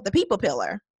 the people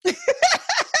pillar.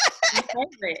 My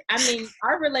favorite. I mean,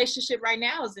 our relationship right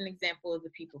now is an example of the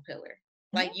people pillar.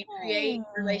 Like, you create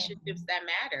relationships that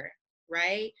matter,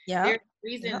 right? Yeah. There's a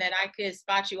reason that I could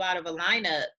spot you out of a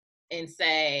lineup and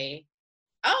say,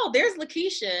 oh, there's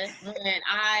Lakeisha, when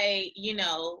I, you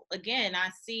know, again, I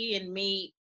see and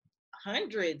meet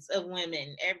hundreds of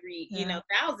women every, you know,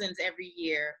 thousands every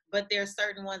year, but there's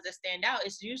certain ones that stand out.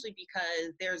 It's usually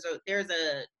because there's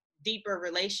a deeper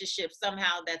relationship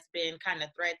somehow that's been kind of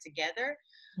thread together.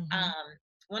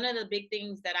 One of the big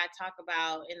things that I talk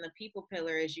about in the people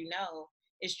pillar, as you know,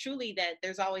 is truly that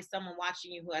there's always someone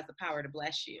watching you who has the power to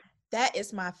bless you. That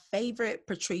is my favorite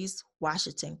Patrice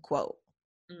Washington quote.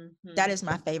 That is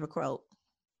my favorite quote.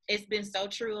 It's been so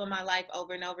true in my life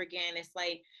over and over again. It's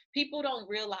like, people don't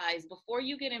realize before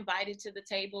you get invited to the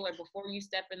table or before you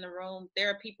step in the room, there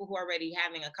are people who are already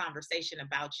having a conversation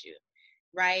about you,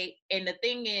 right? And the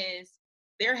thing is,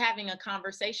 they're having a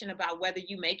conversation about whether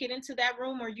you make it into that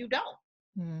room or you don't.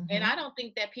 And I don't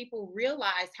think that people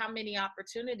realize how many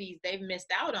opportunities they've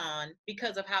missed out on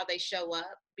because of how they show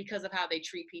up, because of how they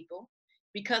treat people,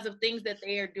 because of things that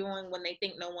they are doing when they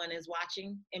think no one is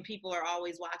watching and people are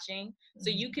always watching. So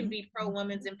you can be pro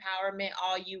women's empowerment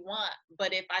all you want,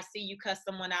 but if I see you cuss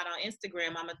someone out on Instagram,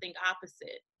 I'm gonna think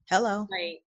opposite. Hello.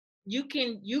 Like, you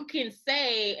can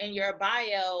say in your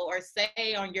bio or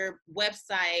say on your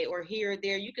website or here or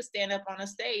there, you can stand up on a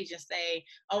stage and say,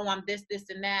 oh, I'm this,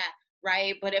 and that,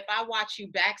 right? But if I watch you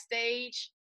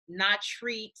backstage not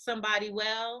treat somebody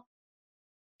well,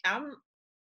 I'm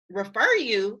refer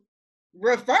you,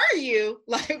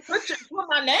 like, put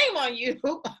my name on you,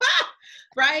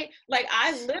 right? Like,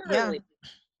 I literally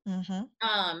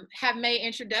have made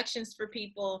introductions for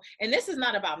people, and this is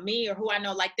not about me or who I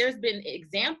know. Like, there's been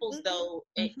examples though,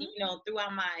 you know,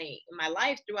 throughout my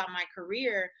life, throughout my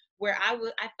career, where I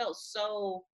felt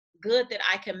so good that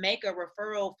I can make a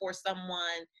referral for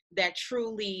someone that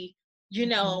truly, you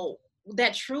know,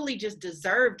 that truly just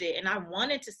deserved it. And I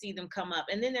wanted to see them come up.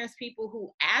 And then there's people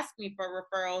who ask me for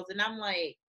referrals, and I'm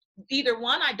like, either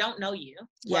one, I don't know you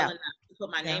well enough to put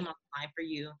my name on the line for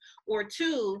you, or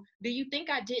two, do you think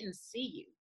I didn't see you?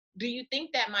 Do you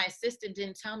think that my assistant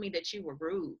didn't tell me that you were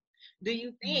rude? Do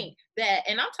you think that,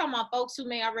 and I'm talking about folks who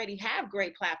may already have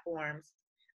great platforms.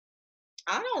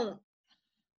 I don't,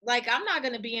 like, I'm not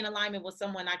going to be in alignment with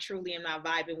someone I truly am not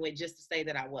vibing with just to say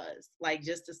that I was, like,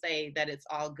 just to say that it's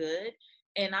all good.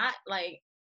 And I, like,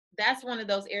 that's one of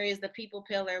those areas, the people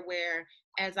pillar, where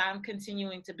as I'm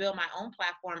continuing to build my own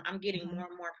platform, I'm getting more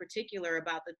and more particular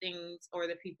about the things or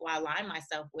the people I align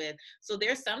myself with. So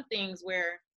there's some things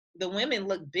where the women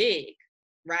look big,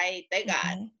 right? They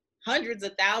got hundreds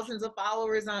of thousands of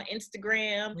followers on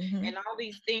Instagram and all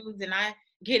these things, and I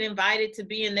get invited to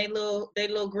be in they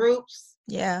little groups.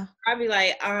 Yeah. I'd be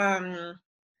like,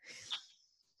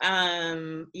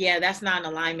 yeah, that's not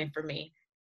an alignment for me.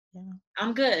 Yeah.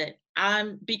 I'm good.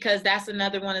 Because that's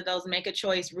another one of those, make a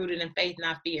choice rooted in faith,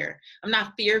 not fear. I'm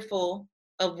not fearful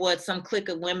of what some clique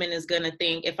of women is going to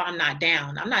think if I'm not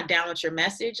down. I'm not down with your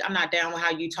message. I'm not down with how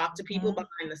you talk to people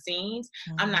behind the scenes.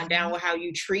 I'm not down with how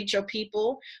you treat your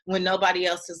people when nobody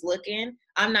else is looking.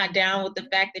 I'm not down with the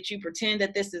fact that you pretend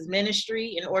that this is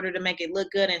ministry in order to make it look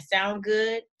good and sound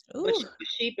good. Ooh. But you're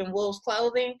sheep in wolves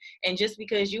clothing. And just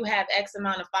because you have X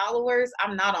amount of followers,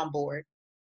 I'm not on board.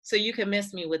 So you can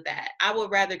miss me with that. I would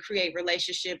rather create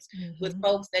relationships with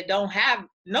folks that don't have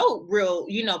no real,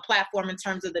 platform in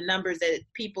terms of the numbers that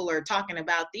people are talking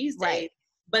about these days,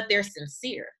 but they're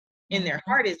sincere and their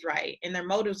heart is right and their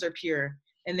motives are pure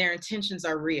and their intentions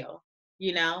are real.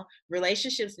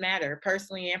 Relationships matter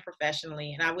personally and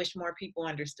professionally. And I wish more people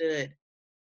understood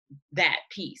that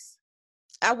piece.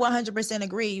 I 100%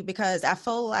 agree, because I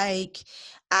feel like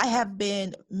I have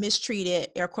been mistreated,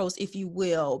 air quotes, if you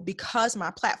will, because my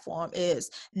platform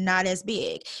is not as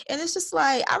big. And it's just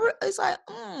like,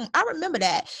 I remember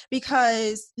that,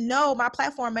 because no, my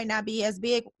platform may not be as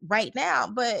big right now,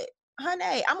 but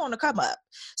honey, I'm on the come up.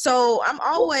 So I'm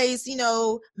always,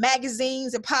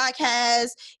 magazines and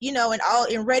podcasts, and all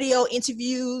in radio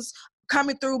interviews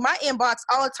coming through my inbox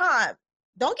all the time.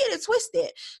 Don't get it twisted.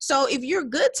 So if you're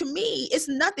good to me, it's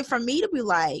nothing for me to be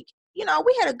like,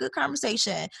 we had a good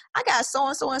conversation. I got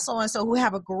so-and-so and so-and-so who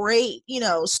have a great,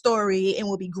 story and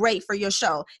will be great for your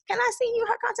show. Can I send you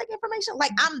her contact information?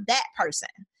 Like, I'm that person.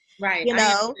 Right.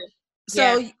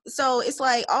 So it's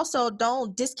like, also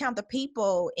don't discount the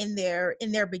people in their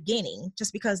beginning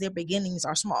just because their beginnings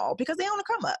are small, because they want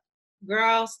to come up.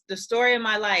 Girls, the story of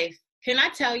my life. Can I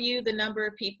tell you the number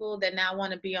of people that now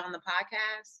want to be on the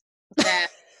podcast?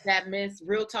 That miss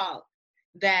real talk,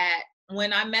 that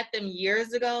when I met them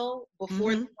years ago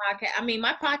before the podcast, I mean,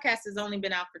 my podcast has only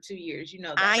been out for 2 years,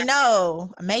 that. I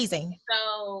know. Amazing.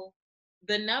 So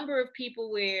the number of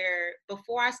people where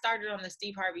before I started on the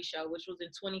Steve Harvey Show, which was in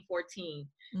 2014,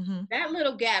 that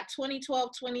little gap, 2012,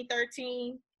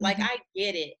 2013, like, I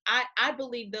get it. I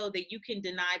believe though that you can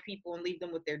deny people and leave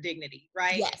them with their dignity,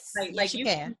 right? Yes. Like you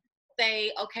can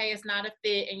say, okay, it's not a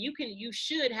fit, and you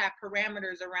should have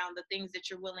parameters around the things that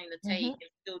you're willing to take and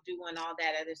still doing all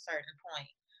that at a certain point.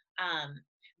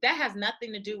 That has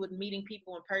nothing to do with meeting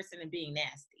people in person and being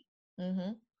nasty.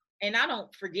 And I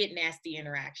don't forget nasty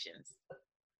interactions.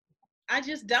 I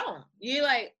just don't. You're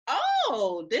like,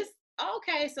 oh,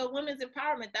 okay, so women's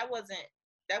empowerment, that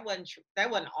wasn't true.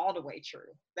 That wasn't all the way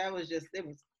true. That was just, it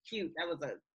was cute. That was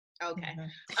okay.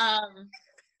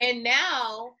 And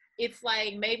now it's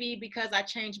like, maybe because I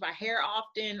change my hair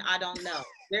often, I don't know.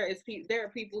 There are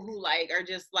people who like are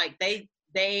just like,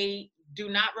 they do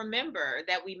not remember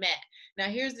that we met. Now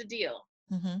here's the deal.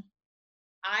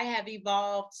 I have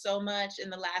evolved so much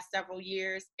in the last several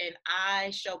years, and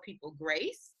I show people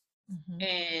grace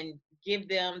and give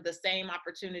them the same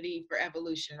opportunity for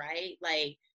evolution, right?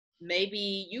 Like,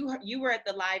 maybe you were at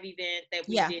the live event that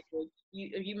we did.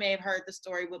 You may have heard the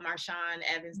story with Marshawn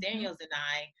Evans Daniels, and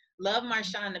I love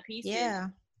Marshawn to pieces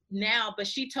now, but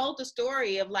she told the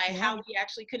story of like how we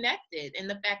actually connected, and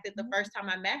the fact that the first time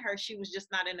I met her, she was just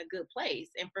not in a good place.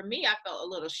 And for me, I felt a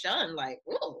little shunned, like,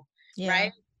 whoa,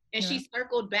 right? And she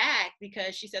circled back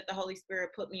because she said the Holy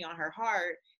Spirit put me on her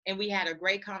heart. And we had a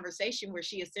great conversation where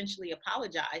she essentially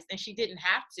apologized, and she didn't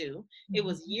have to. It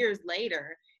was years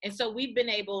later. And so we've been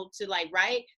able to, like,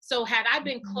 right? So had I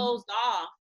been closed off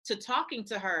to talking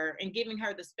to her and giving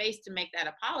her the space to make that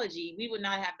apology, we would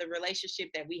not have the relationship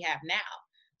that we have now.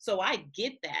 So I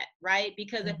get that, right?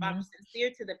 Because if I'm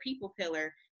sincere to the people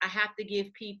pillar, I have to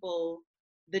give people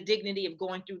the dignity of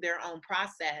going through their own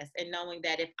process and knowing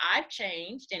that if I've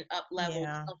changed and up leveled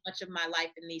so much of my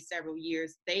life in these several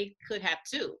years, they could have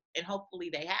too. And hopefully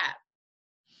they have.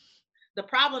 The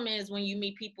problem is when you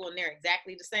meet people and they're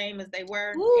exactly the same as they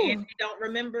were and Ooh, they don't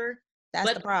remember. that's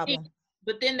the But problem.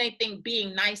 but then they think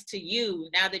being nice to you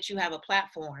now that you have a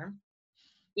platform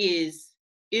is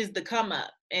the come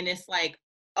up, and it's like,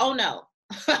 oh no,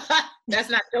 that's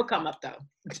not your come up though.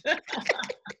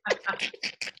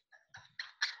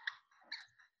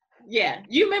 Yeah,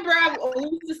 you remember we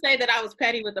used to say that I was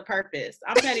petty with a purpose.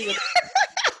 I'm petty with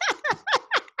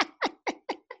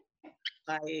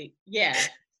like, yeah,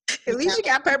 At least you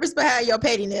got purpose behind your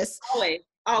pettiness.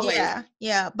 always.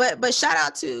 Yeah. But shout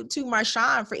out to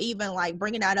Marshawn for even like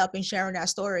bringing that up and sharing that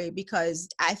story, because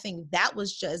I think that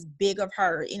was just big of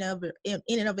her in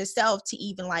and of itself to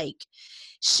even like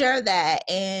share that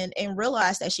and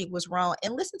realize that she was wrong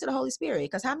and listen to the Holy Spirit.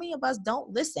 Because how many of us don't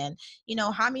listen?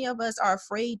 How many of us are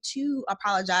afraid to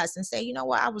apologize and say, you know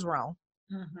what, I was wrong.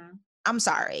 Mm-hmm. I'm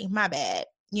sorry, my bad.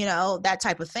 That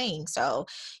type of thing. So,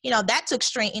 that took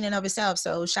strength in and of itself.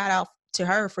 So shout out to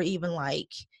her for even like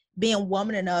being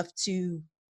woman enough to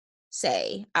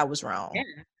say I was wrong.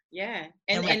 Yeah.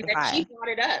 And And that rectify. she brought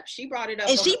it up. She brought it up.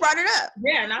 And she brought it up.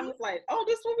 Yeah, and I was like, oh,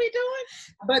 this what we doing?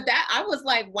 But that I was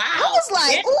like, wow. I was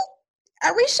like, yeah. ooh,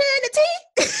 are we sharing the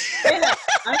tea? Yeah.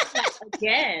 I was like,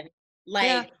 again, like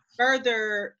Yeah.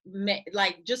 further,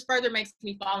 like just further makes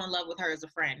me fall in love with her as a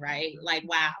friend, right? Like,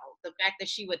 wow, the fact that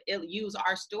she would use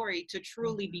our story to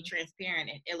truly be transparent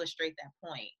and illustrate that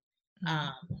point.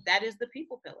 That is the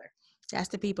people pillar. That's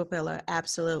the people pillar.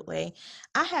 Absolutely.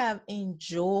 I have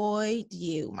enjoyed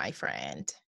you, my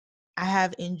friend. I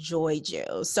have enjoyed you.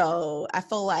 So I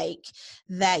feel like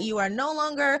that you are no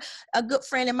longer a good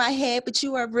friend in my head, but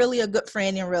you are really a good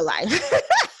friend in real life.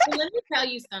 Well, let me tell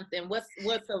you something.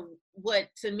 What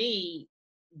to me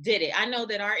did it? I know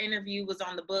that our interview was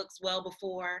on the books well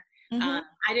before. Mm-hmm.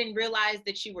 I didn't realize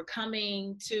that you were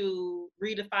coming to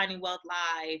Redefining Wealth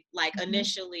Live like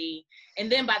initially.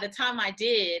 And then by the time I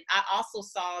did, I also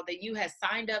saw that you had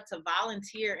signed up to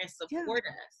volunteer and support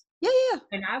us. Yeah.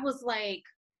 And I was like,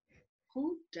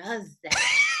 who does that?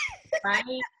 Right?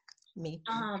 Me.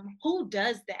 Who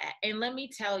does that? And let me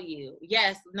tell you,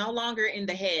 yes, no longer in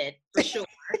the head for sure.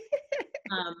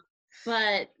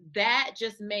 But that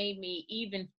just made me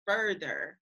even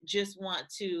further just want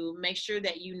to make sure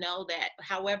that you know that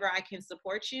however I can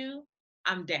support you,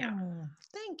 I'm down.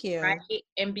 Thank you. Right?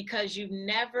 And because you've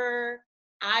never,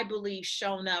 I believe,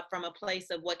 shown up from a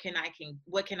place of what can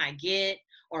I get,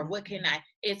 or what can I,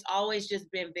 it's always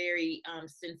just been very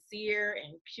sincere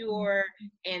and pure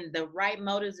and the right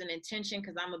motives and intention,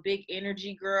 because I'm a big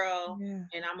energy girl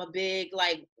and I'm a big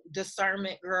like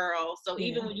discernment girl. So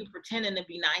even when you pretending to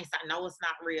be nice, I know it's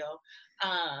not real.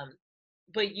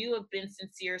 But you have been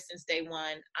sincere since day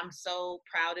one. I'm so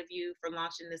proud of you for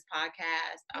launching this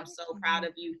podcast. I'm so proud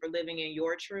of you for living in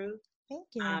your truth. Thank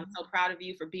you. I'm so proud of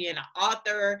you for being an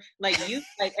author. Like you,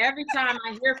 like every time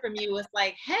I hear from you, it's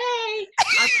like, hey,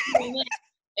 I'm doing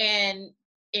it.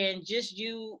 And just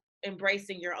you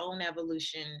embracing your own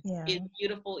evolution is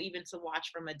beautiful, even to watch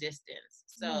from a distance.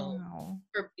 So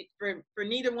for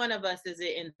neither one of us is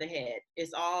it in the head.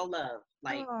 It's all love.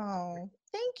 Like,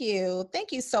 thank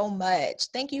you so much.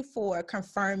 Thank you for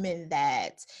confirming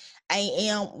that I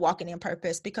am walking in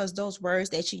purpose, because those words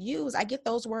that you use, I get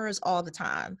those words all the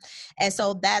time. And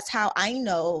so that's how I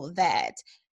know that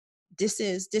this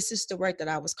is the work that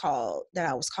I was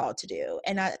called to do.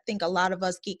 And I think a lot of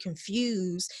us get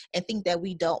confused and think that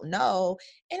we don't know,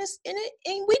 and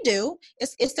we do.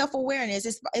 It's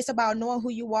self-awareness. It's about knowing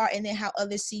who you are and then how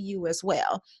others see you as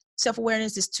well.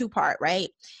 Self-awareness is two-part, right?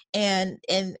 And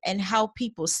how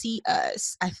people see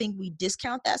us. I think we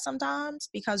discount that sometimes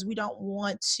because we don't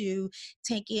want to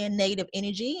take in negative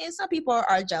energy. And some people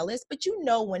are jealous, but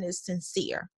when it's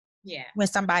sincere. Yeah. When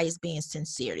somebody's being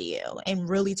sincere to you and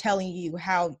really telling you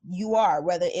how you are,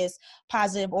 whether it's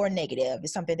positive or negative,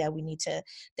 is something that we need to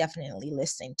definitely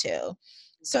listen to.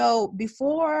 So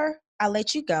before I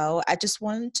let you go, I just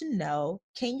wanted to know,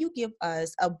 can you give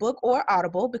us a book or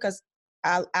Audible, because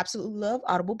I absolutely love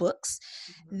Audible books,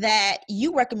 that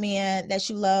you recommend, that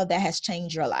you love, that has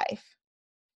changed your life?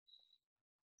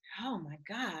 Oh my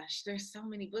gosh, there's so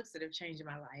many books that have changed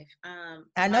my life.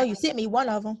 I know you sent me one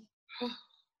of them.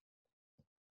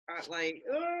 Like,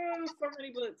 oh, so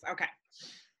many books. Okay.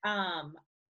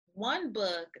 One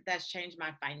book that's changed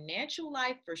my financial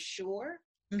life for sure.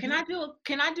 Can I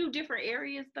do different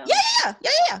areas though?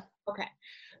 Yeah. Okay.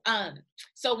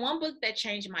 So one book that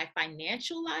changed my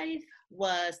financial life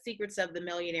was Secrets of the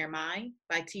Millionaire Mind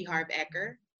by T. Harv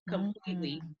Eker.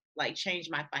 Completely like changed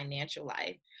my financial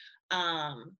life.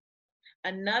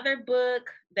 Another book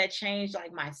that changed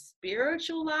like my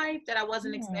spiritual life that I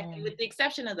wasn't expecting, with the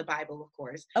exception of the Bible, of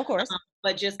course.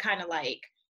 But just kind of like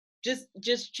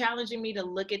just challenging me to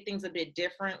look at things a bit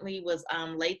differently was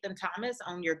Latham Thomas,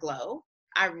 Own Your Glow.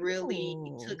 I really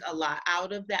took a lot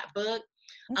out of that book.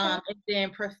 Okay. And then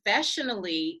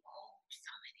professionally,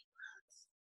 so many books.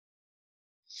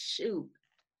 Shoot.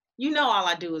 You know, all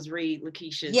I do is read,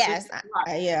 Lakeisha. Yes.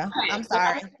 Yeah. Okay, I'm sorry.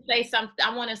 I want to say something.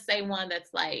 I want to say one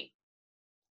that's like,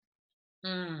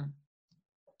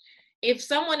 if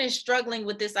someone is struggling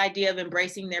with this idea of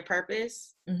embracing their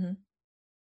purpose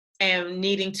and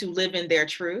needing to live in their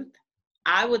truth,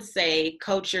 I would say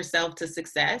Coach Yourself to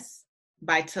Success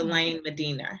by Tulane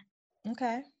Medina.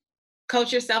 Okay.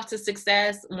 Coach Yourself to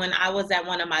Success. When I was at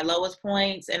one of my lowest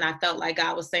points and I felt like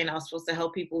God was saying I was supposed to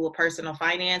help people with personal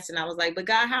finance. And I was like, but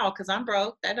God, how? Because I'm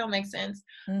broke. That don't make sense.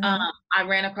 I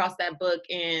ran across that book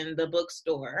in the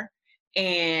bookstore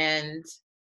and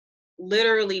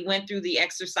literally went through the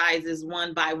exercises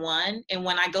one by one. And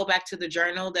when I go back to the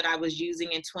journal that I was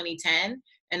using in 2010,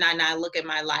 and I look at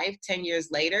my life 10 years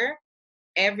later,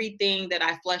 everything that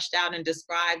I fleshed out and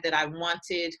described that I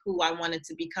wanted, who I wanted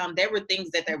to become, there were things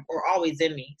that were always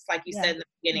in me. It's like you said in the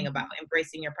beginning about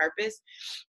embracing your purpose.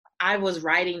 I was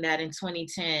writing that in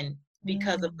 2010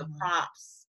 because of the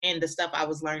prompts and the stuff I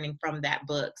was learning from that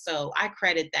book. So I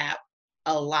credit that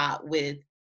a lot with,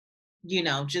 you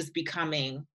know, just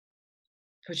becoming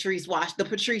the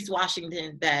Patrice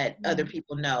Washington that other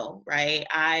people know, right?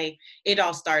 It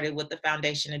all started with the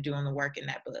foundation of doing the work in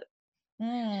that book.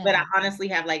 But I honestly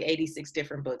have like 86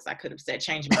 different books I could have said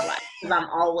changed my life, because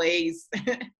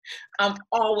I'm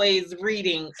always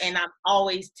reading, and I'm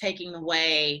always taking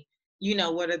away, you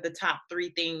know, what are the top 3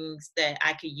 things that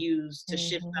I could use to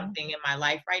shift something in my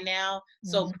life right now.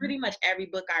 So pretty much every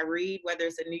book I read, whether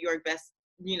it's a New York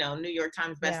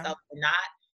Times bestseller or not,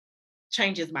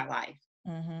 changes my life.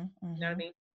 You know what I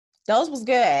mean? Those was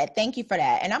good. Thank you for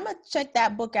that. And I'm gonna check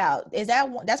that book out. Is that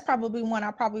one? That's probably one I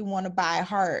probably want to buy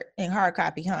hard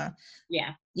copy, huh?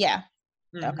 Yeah. Yeah.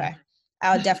 Okay.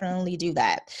 I'll definitely do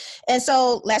that. And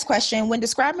so, last question: when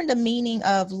describing the meaning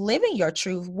of living your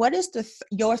truth, what is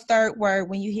your third word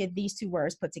when you hear these 2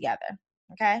 words put together?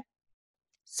 Okay.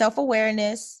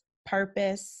 Self-awareness,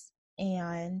 purpose,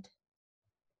 and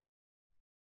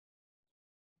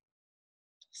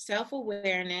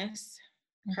self-awareness,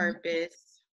 purpose,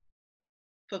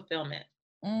 fulfillment.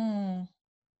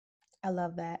 I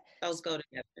love that. Those go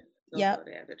together. Yep.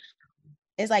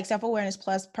 It's like self-awareness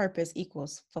plus purpose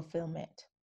equals fulfillment.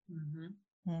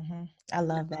 I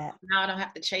love that. Now I don't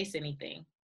have to chase anything.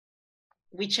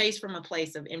 We chase from a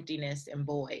place of emptiness and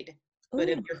void. But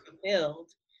if you're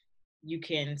fulfilled, you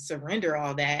can surrender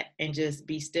all that and just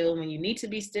be still when you need to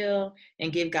be still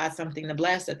and give God something to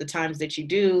bless at the times that you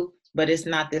do. But it's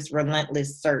not this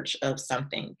relentless search of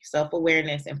something.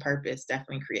 Self-awareness and purpose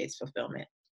definitely creates fulfillment.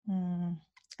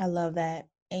 I love that.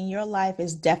 And your life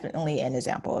is definitely an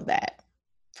example of that,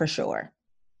 for sure.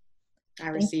 I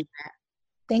receive that.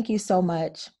 Thank you so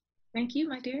much. Thank you,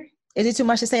 my dear. Is it too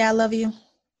much to say I love you?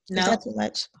 No. Is that too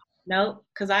much? No,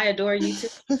 because I adore you too.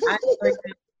 I adore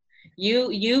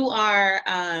you. You are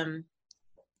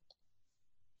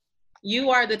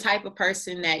the type of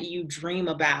person that you dream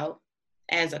about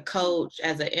as a coach,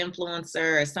 as an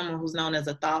influencer, as someone who's known as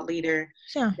a thought leader.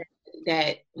 Sure.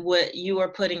 That what you are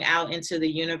putting out into the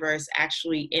universe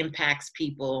actually impacts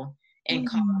people and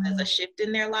causes a shift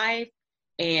in their life.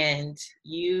 And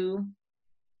you,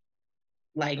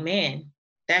 like, man,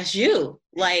 that's you.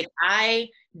 Like, I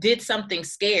did something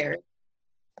scared,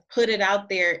 put it out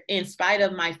there in spite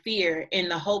of my fear, in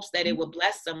the hopes that it would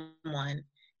bless someone.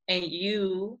 And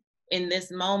you, in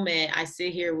this moment, I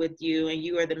sit here with you, and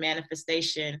you are the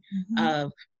manifestation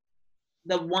of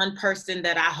the one person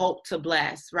that I hope to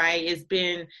bless, right? It's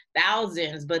been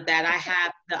thousands, but that I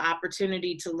have the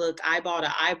opportunity to look eyeball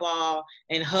to eyeball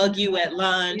and hug you at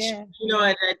lunch,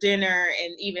 at dinner,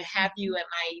 and even have you at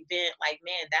my event. Like,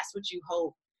 man, that's what you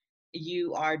hope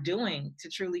you are doing to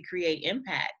truly create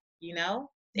impact,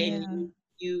 and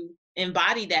you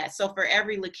embody that. So for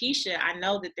every Lakeisha, I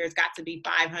know that there's got to be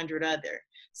 500 other.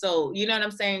 So, you know what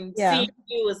I'm saying? Yeah. Seeing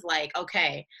you is like,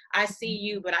 okay, I see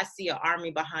you, but I see an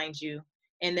army behind you.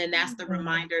 And then that's the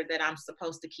reminder that I'm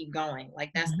supposed to keep going. Like,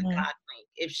 that's the God link.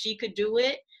 If she could do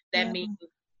it, that means,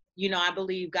 I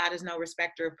believe God is no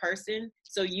respecter of person.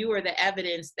 So you are the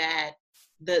evidence that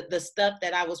the stuff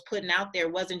that I was putting out there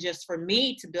wasn't just for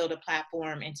me to build a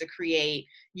platform and to create,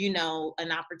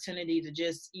 an opportunity to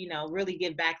just, really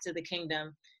give back to the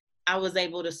kingdom. I was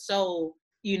able to sow,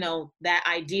 that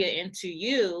idea into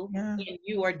you, and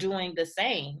you are doing the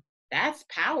same. That's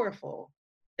powerful.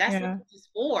 That's what this is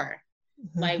for.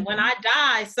 Like, when I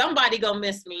die, somebody gonna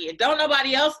miss me. If don't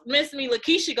nobody else miss me,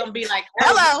 Lakeisha gonna be like,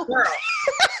 hello, girl.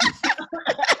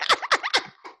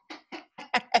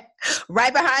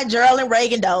 Right behind Gerald and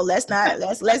Reagan, though. Let's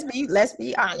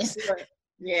be honest. Sure.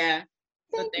 Yeah.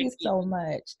 So Thank you thank you. so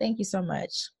much. Thank you so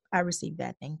much. I received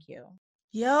that. Thank you.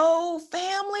 Yo,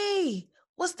 family.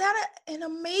 Was that an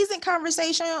amazing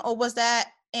conversation, or was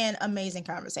that an amazing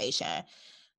conversation?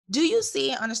 Do you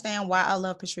see and understand why I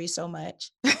love Patrice so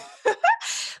much?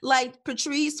 Like,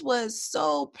 Patrice was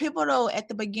so pivotal at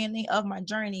the beginning of my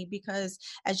journey because,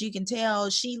 as you can tell,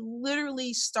 she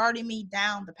literally started me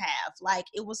down the path. Like,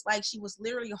 it was like she was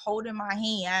literally holding my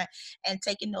hand and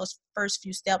taking those first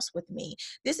few steps with me.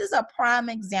 This is a prime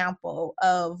example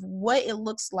of what it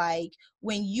looks like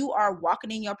when you are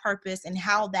walking in your purpose and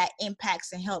how that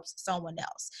impacts and helps someone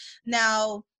else.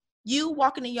 Now, you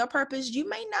walking in your purpose, you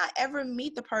may not ever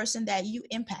meet the person that you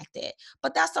impacted,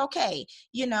 but that's okay.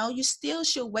 You still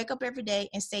should wake up every day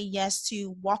and say yes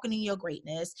to walking in your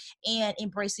greatness and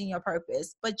embracing your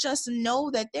purpose. But just know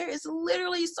that there is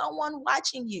literally someone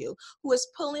watching you who is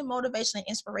pulling motivation and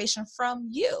inspiration from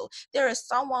you. There is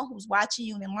someone who's watching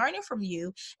you and learning from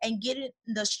you and getting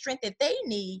the strength that they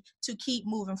need to keep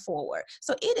moving forward.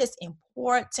 So it is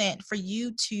important for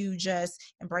you to just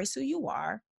embrace who you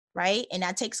are, right? And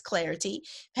that takes clarity.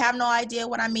 If you have no idea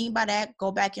what I mean by that,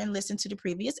 go back and listen to the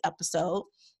previous episode.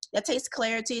 That takes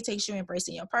clarity. It takes you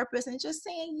embracing your purpose and just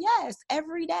saying yes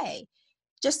every day.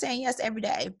 Just saying yes every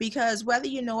day, because whether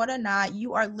you know it or not,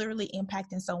 you are literally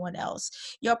impacting someone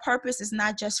else. Your purpose is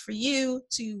not just for you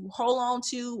to hold on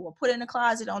to or put in a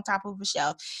closet on top of a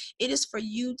shelf. It is for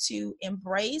you to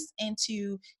embrace and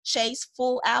to chase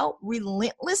full out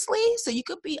relentlessly so you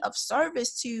could be of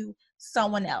service to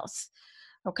someone else.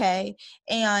 Okay.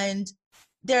 And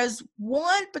there's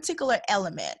one particular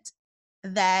element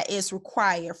that is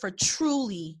required for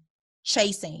truly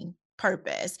chasing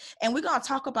purpose. And we're going to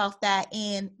talk about that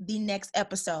in the next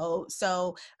episode.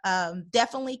 So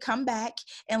definitely come back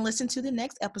and listen to the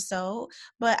next episode.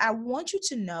 But I want you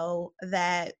to know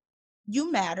that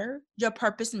you matter, your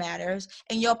purpose matters,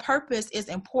 and your purpose is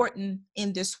important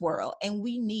in this world, and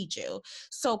we need you.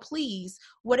 So please,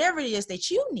 whatever it is that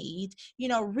you need,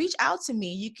 reach out to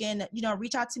me. You can,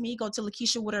 reach out to me, go to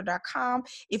LakeishaWoodard.com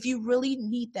if you really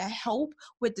need the help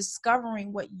with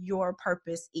discovering what your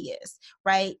purpose is,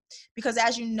 right? Because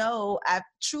as you know, I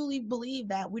truly believe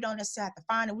that we don't necessarily have to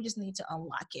find it, we just need to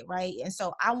unlock it, right? And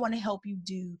so I want to help you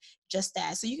do just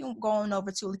that. So you can go on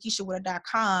over to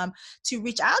LakeishaWoodard.com to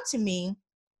reach out to me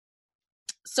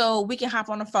so we can hop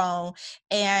on the phone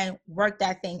and work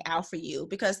that thing out for you.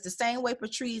 Because the same way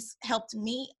Patrice helped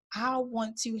me, I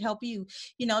want to help you.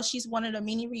 She's one of the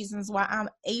many reasons why I'm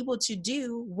able to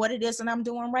do what it is that I'm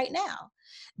doing right now.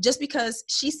 Just because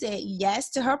she said yes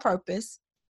to her purpose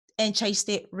and chased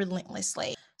it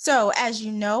relentlessly. So as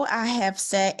you know, I have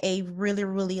set a really,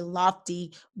 really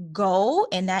lofty goal,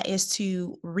 and that is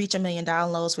to reach 1 million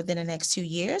downloads within the next 2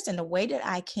 years. And the way that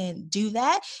I can do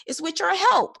that is with your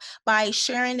help by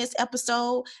sharing this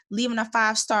episode, leaving a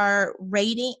 5-star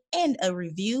rating and a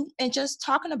review, and just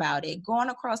talking about it, going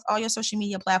across all your social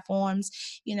media platforms,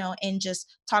 and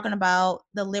just talking about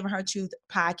the Living Her Truth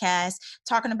podcast,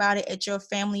 talking about it at your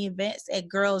family events, at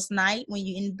girls' night, when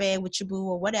you're in bed with your boo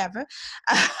or whatever.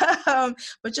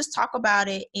 But just talk about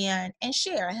it and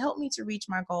share. Help me to reach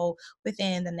my goal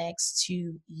within the next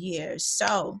 2 years.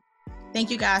 So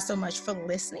thank you guys so much for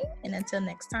listening. And until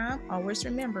next time, always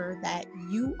remember that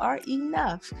you are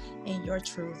enough and your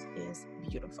truth is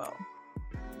beautiful.